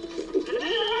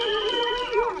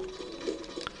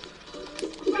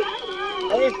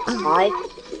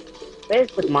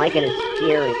 Where's with Mike and his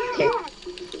scary? It's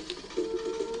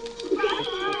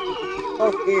so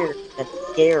weird. That's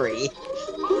scary.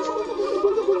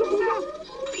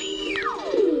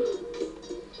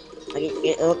 Like,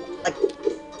 it looks like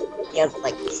he has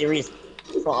like serious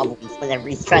problems whenever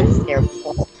he's trying to scare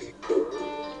people.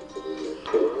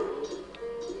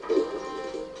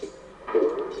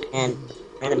 And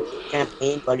random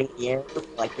trampoline floating in the air for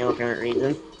like no apparent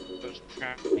reason. Those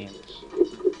trampolines.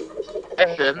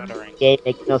 Yeah, it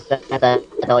makes no sense. I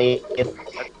tell you.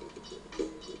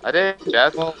 I did,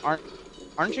 Jess. Well,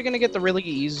 aren't you gonna get the really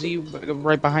easy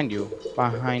right behind you?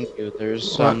 Behind you,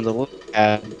 there's What? the little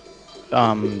pad.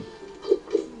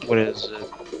 What is it?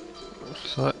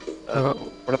 So,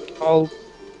 What are they called?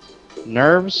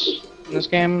 Nerves in this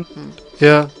game?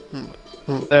 yeah.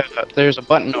 There's a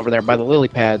button over there by the lily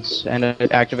pads, and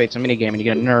it activates a minigame, and you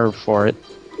get a nerve for it.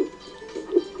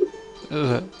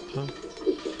 Is it?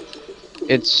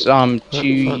 It's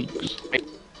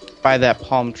by that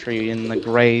palm tree in the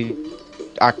gray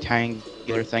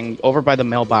octangular thing over by the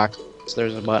mailbox.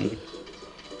 There's a button.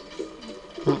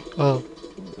 Oh.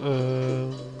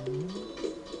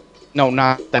 No,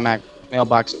 not the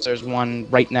mailbox. There's one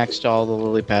right next to all the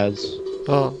lily pads.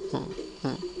 Oh.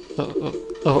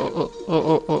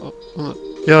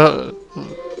 Yeah.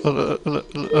 I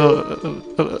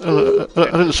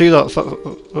didn't see that. I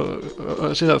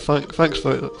didn't see that. Thanks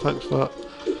for it. Thanks for that.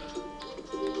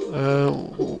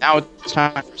 Now it's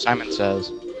time for Simon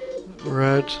Says.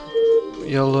 Red,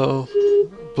 yellow,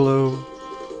 blue.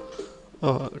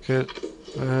 Oh, okay.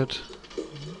 Red,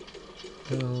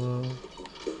 yellow.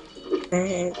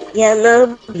 Red,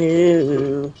 yellow,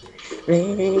 blue.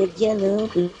 Red, yellow,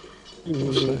 blue.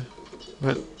 What's that?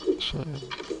 Red, cyan.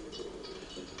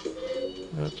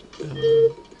 Red,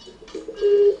 yellow.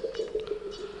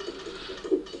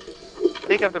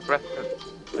 Take up the breath.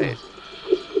 Wait.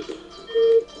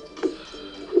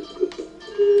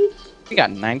 We got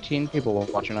 19 people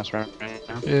watching us right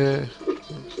now. Yeah.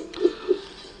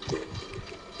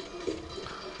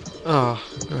 Ah,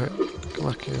 right. Come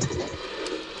back here.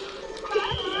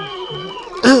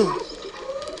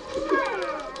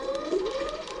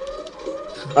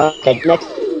 Okay, next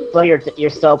one you're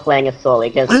still playing as Sully,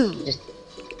 because just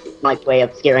my way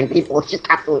of scaring people is just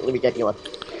absolutely ridiculous.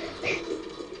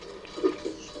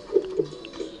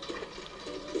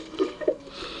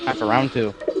 After round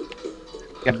 2.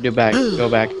 Gotta go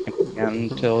back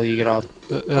until you get all.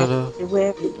 Yeah, no.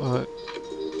 Everywhere. Alright.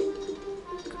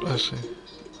 Let's see.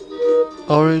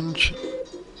 Orange,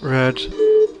 red,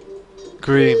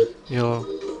 green, yellow.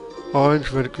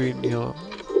 Orange, red, green, yellow.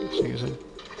 It's easy.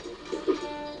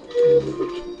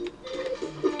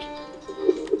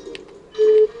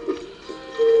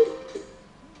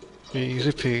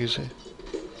 Easy peasy.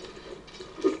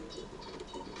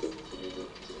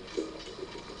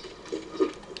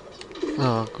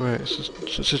 Oh, great.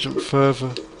 This isn't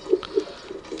further.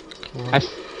 Come on. I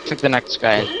think the next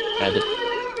guy had it.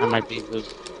 I might be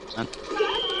losing.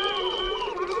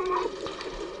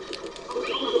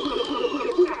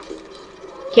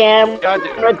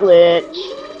 Camera glitch.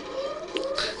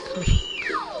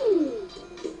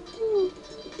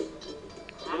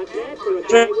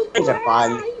 Trains are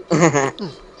fun.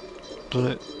 Done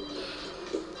it.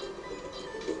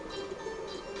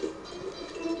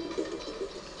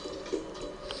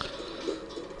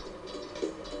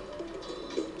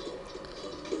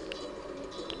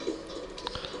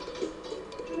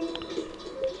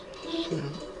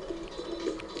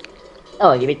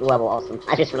 Oh, you beat the level, awesome.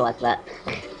 I just realized that.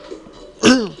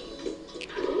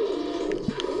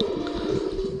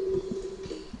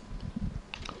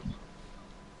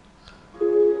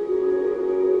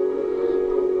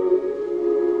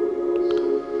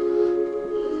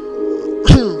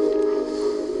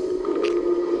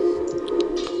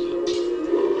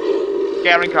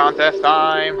 Scaring contest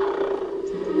time.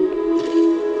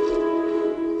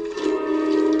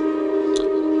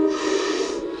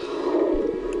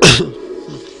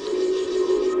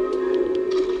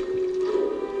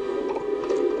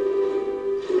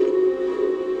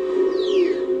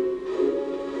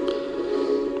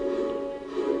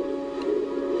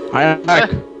 I am back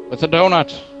with a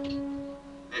donut.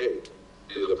 Hey,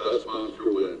 is the best monster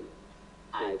win?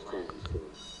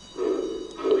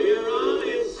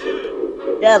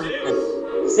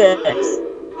 7, 6,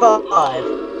 5,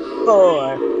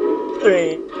 4,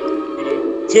 3,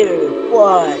 2,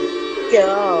 1, go!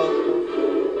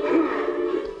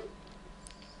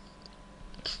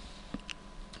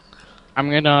 I'm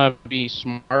gonna be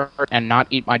smart and not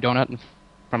eat my donut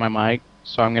from my mic,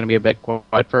 so I'm gonna be a bit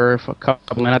quiet for a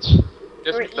couple minutes.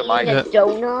 Just We're eat the eating mic. a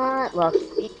donut? Well,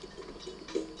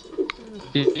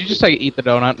 Did you just say eat the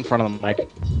donut in front of the mic?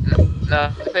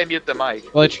 No, just say mute the mic.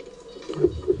 Glitch.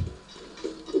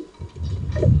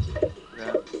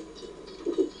 Yeah.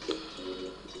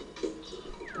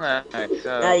 Alright,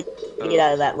 now you can get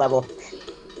out of that level.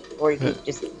 Or you can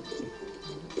just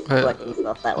collecting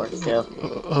stuff, that works too.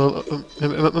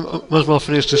 Might as well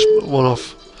finish this one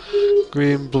off.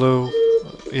 Green, blue,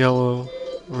 yellow,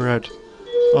 red,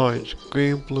 orange.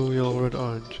 Green, blue, yellow, red,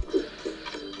 orange.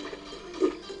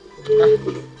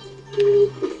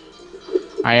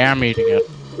 I am eating it.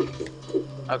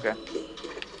 Okay.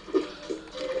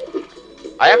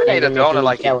 I haven't And ate a then if you donut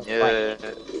like go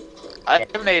I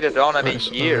haven't ate a donut Right,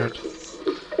 in years.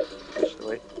 alright.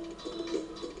 Actually.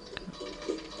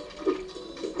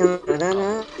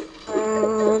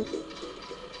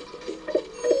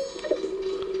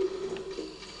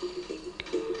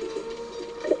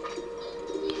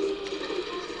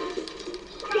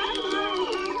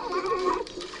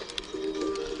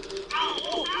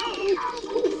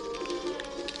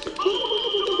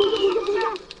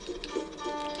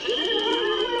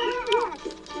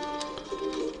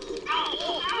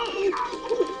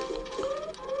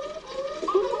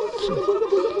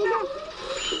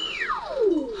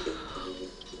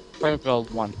 Springfield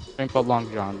 1. Springfield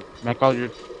Long John. Make all your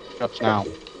jumps now.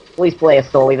 Please play a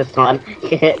Sully this time.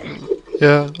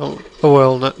 Yeah, oh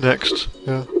well, next.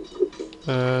 Yeah.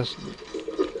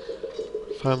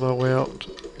 Find my way out.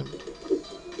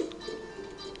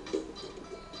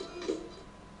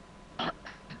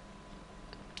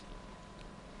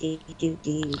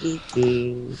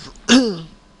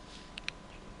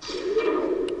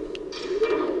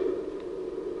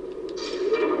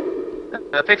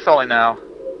 Fix Sully now.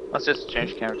 Let's just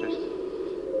change characters.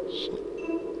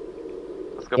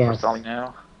 Let's go for Yes. Sully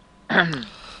now.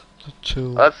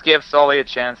 Two. Let's give Sully a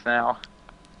chance now.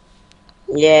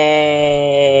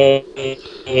 Yay!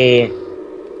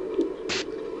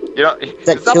 You know, a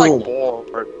it's not like tube.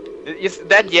 bored.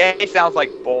 That yay sounds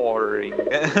like boring.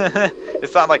 It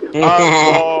sounds like, I'm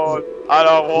bored. I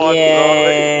don't want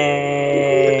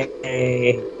Yay!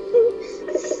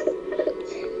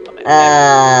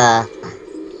 Sully.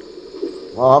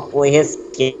 Well, hopefully his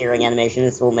scaring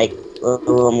animations will make a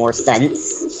little more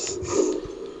sense.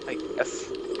 I guess.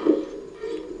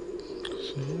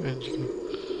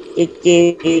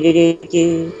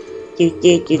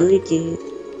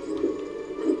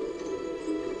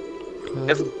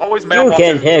 There's always You mailboxes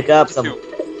can pick up some too.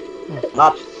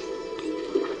 up.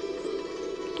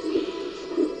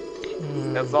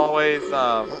 There's always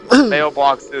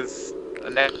mailboxes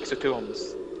next to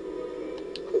tombs.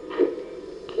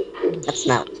 That's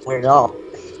not weird at all.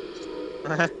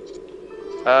 Let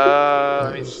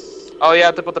me. Oh, you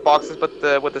have to put the boxes, but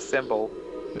with the symbol.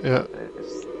 Yeah.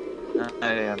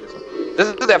 Yeah, this one. This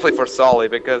is definitely for Solly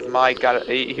because Mike got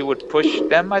he would push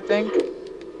them. I think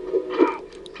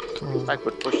Come on. Mike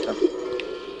would push them.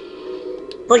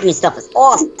 Pushing stuff is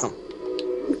awesome.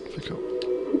 Pick up.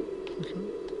 Pick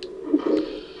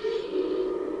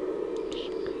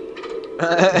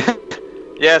up.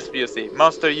 Yes, Busey.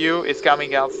 Monster U is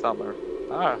coming out summer.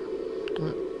 Ah.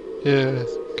 Yeah.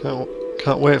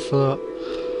 Can't wait for that.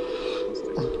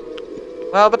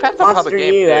 Well, depends on how the Monster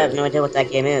game U, I have is. no idea what that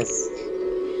game is.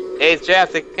 Hey,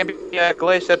 Jess, it can be a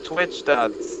glitch that Twitch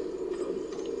does.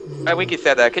 Wiki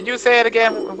said that. Can you say it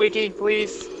again, Wiki,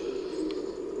 please?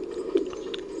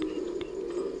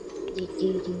 The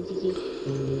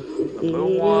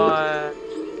blue one.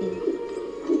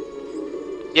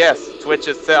 Yes, Twitch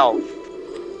itself.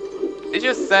 Did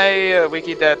you say,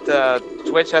 Wiki, that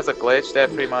Twitch has a glitch that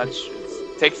pretty much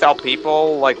takes out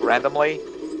people, like, randomly?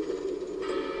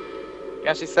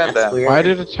 Yeah, she said That's that. weird. Why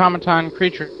did automaton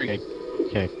creature get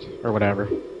kicked or whatever?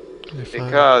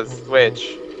 Because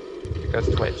Twitch. Because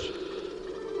Twitch.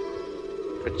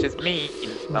 Which is mean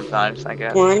sometimes, I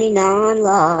guess. 29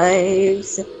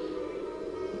 lives.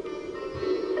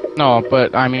 No,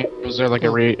 but I mean, was there like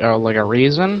a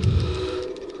reason?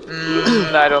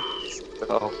 I don't think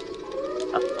so.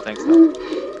 I don't think so.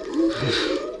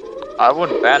 I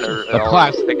wouldn't ban her at The all.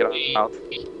 plastic Just take it out.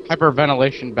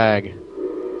 hyperventilation bag.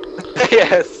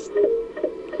 Yes.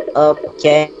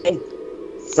 Okay.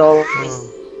 So,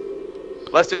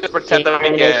 Let's just pretend that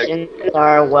we get. animations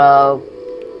are, well,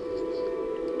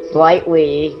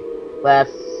 slightly less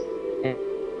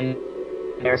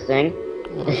embarrassing.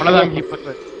 One of them, he puts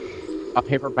a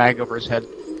paper bag over his head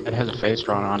that has a face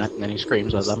drawn on it, and then he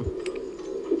screams at them.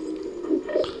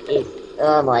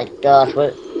 Oh my gosh,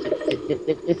 what?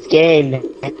 This game, man.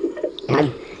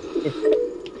 This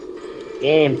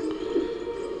game.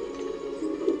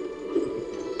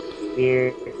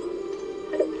 Weird.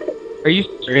 Are you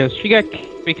serious? She got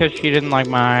kicked because she didn't like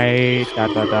my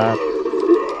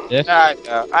this? I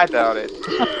doubt it.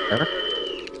 That's not fair.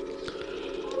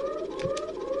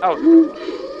 Oh,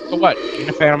 So what? You ain't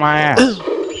a fan of my ass?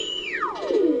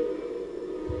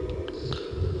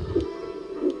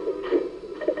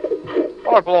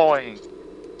 or blowing.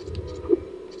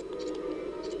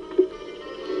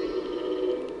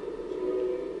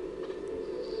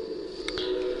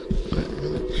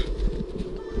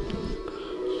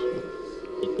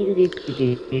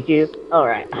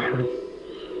 Alright.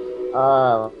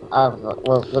 Well,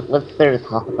 what's there to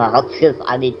talk about? Because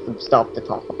I need some stuff to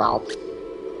talk about.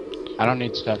 I don't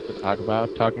need stuff to talk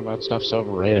about. Talking about stuff's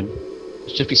overrated.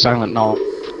 Let's just be silent and all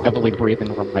heavily breathing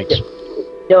over mics.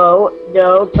 No,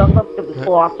 talk about the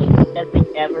floppy best thing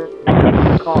ever.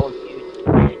 Call of Duty.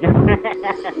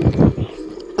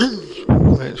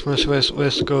 Wait,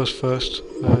 where's goes first?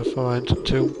 Find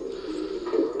two.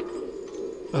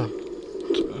 Oh,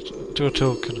 do a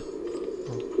token.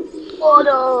 Oh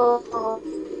no!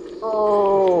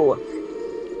 Oh!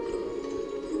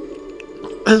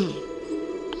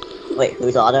 Wait,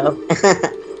 who's Otto?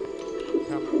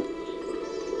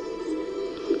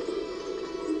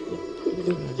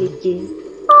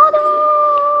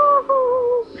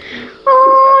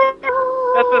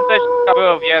 That's the session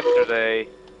of yesterday.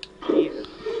 Jesus.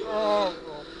 Oh.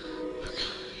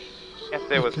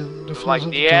 Yesterday was like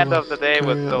the end of the day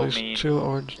was so mean. 2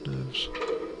 orange nerves.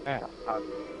 Yeah.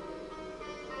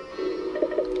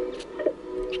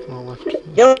 Just go left. You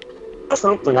know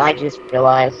something I just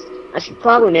realized? I should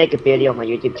probably make a video on my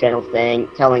YouTube channel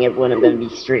telling everyone I'm gonna be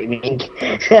streaming. No,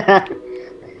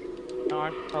 I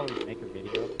should probably make a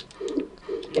video.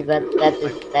 Because that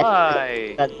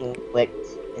clicked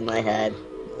in my head.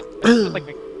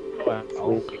 Like,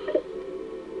 oh,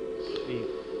 be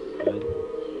good.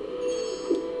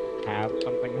 Have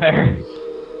something there.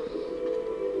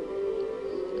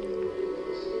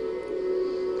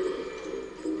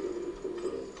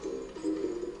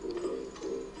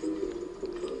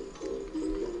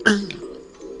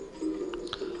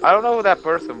 I don't know who that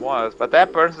person was, but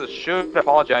that person should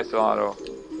apologize to Otto.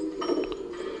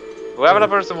 Whoever the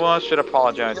person was should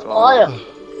apologize to Otto.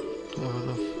 Oh, Oh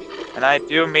And I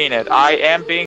do mean it. I am being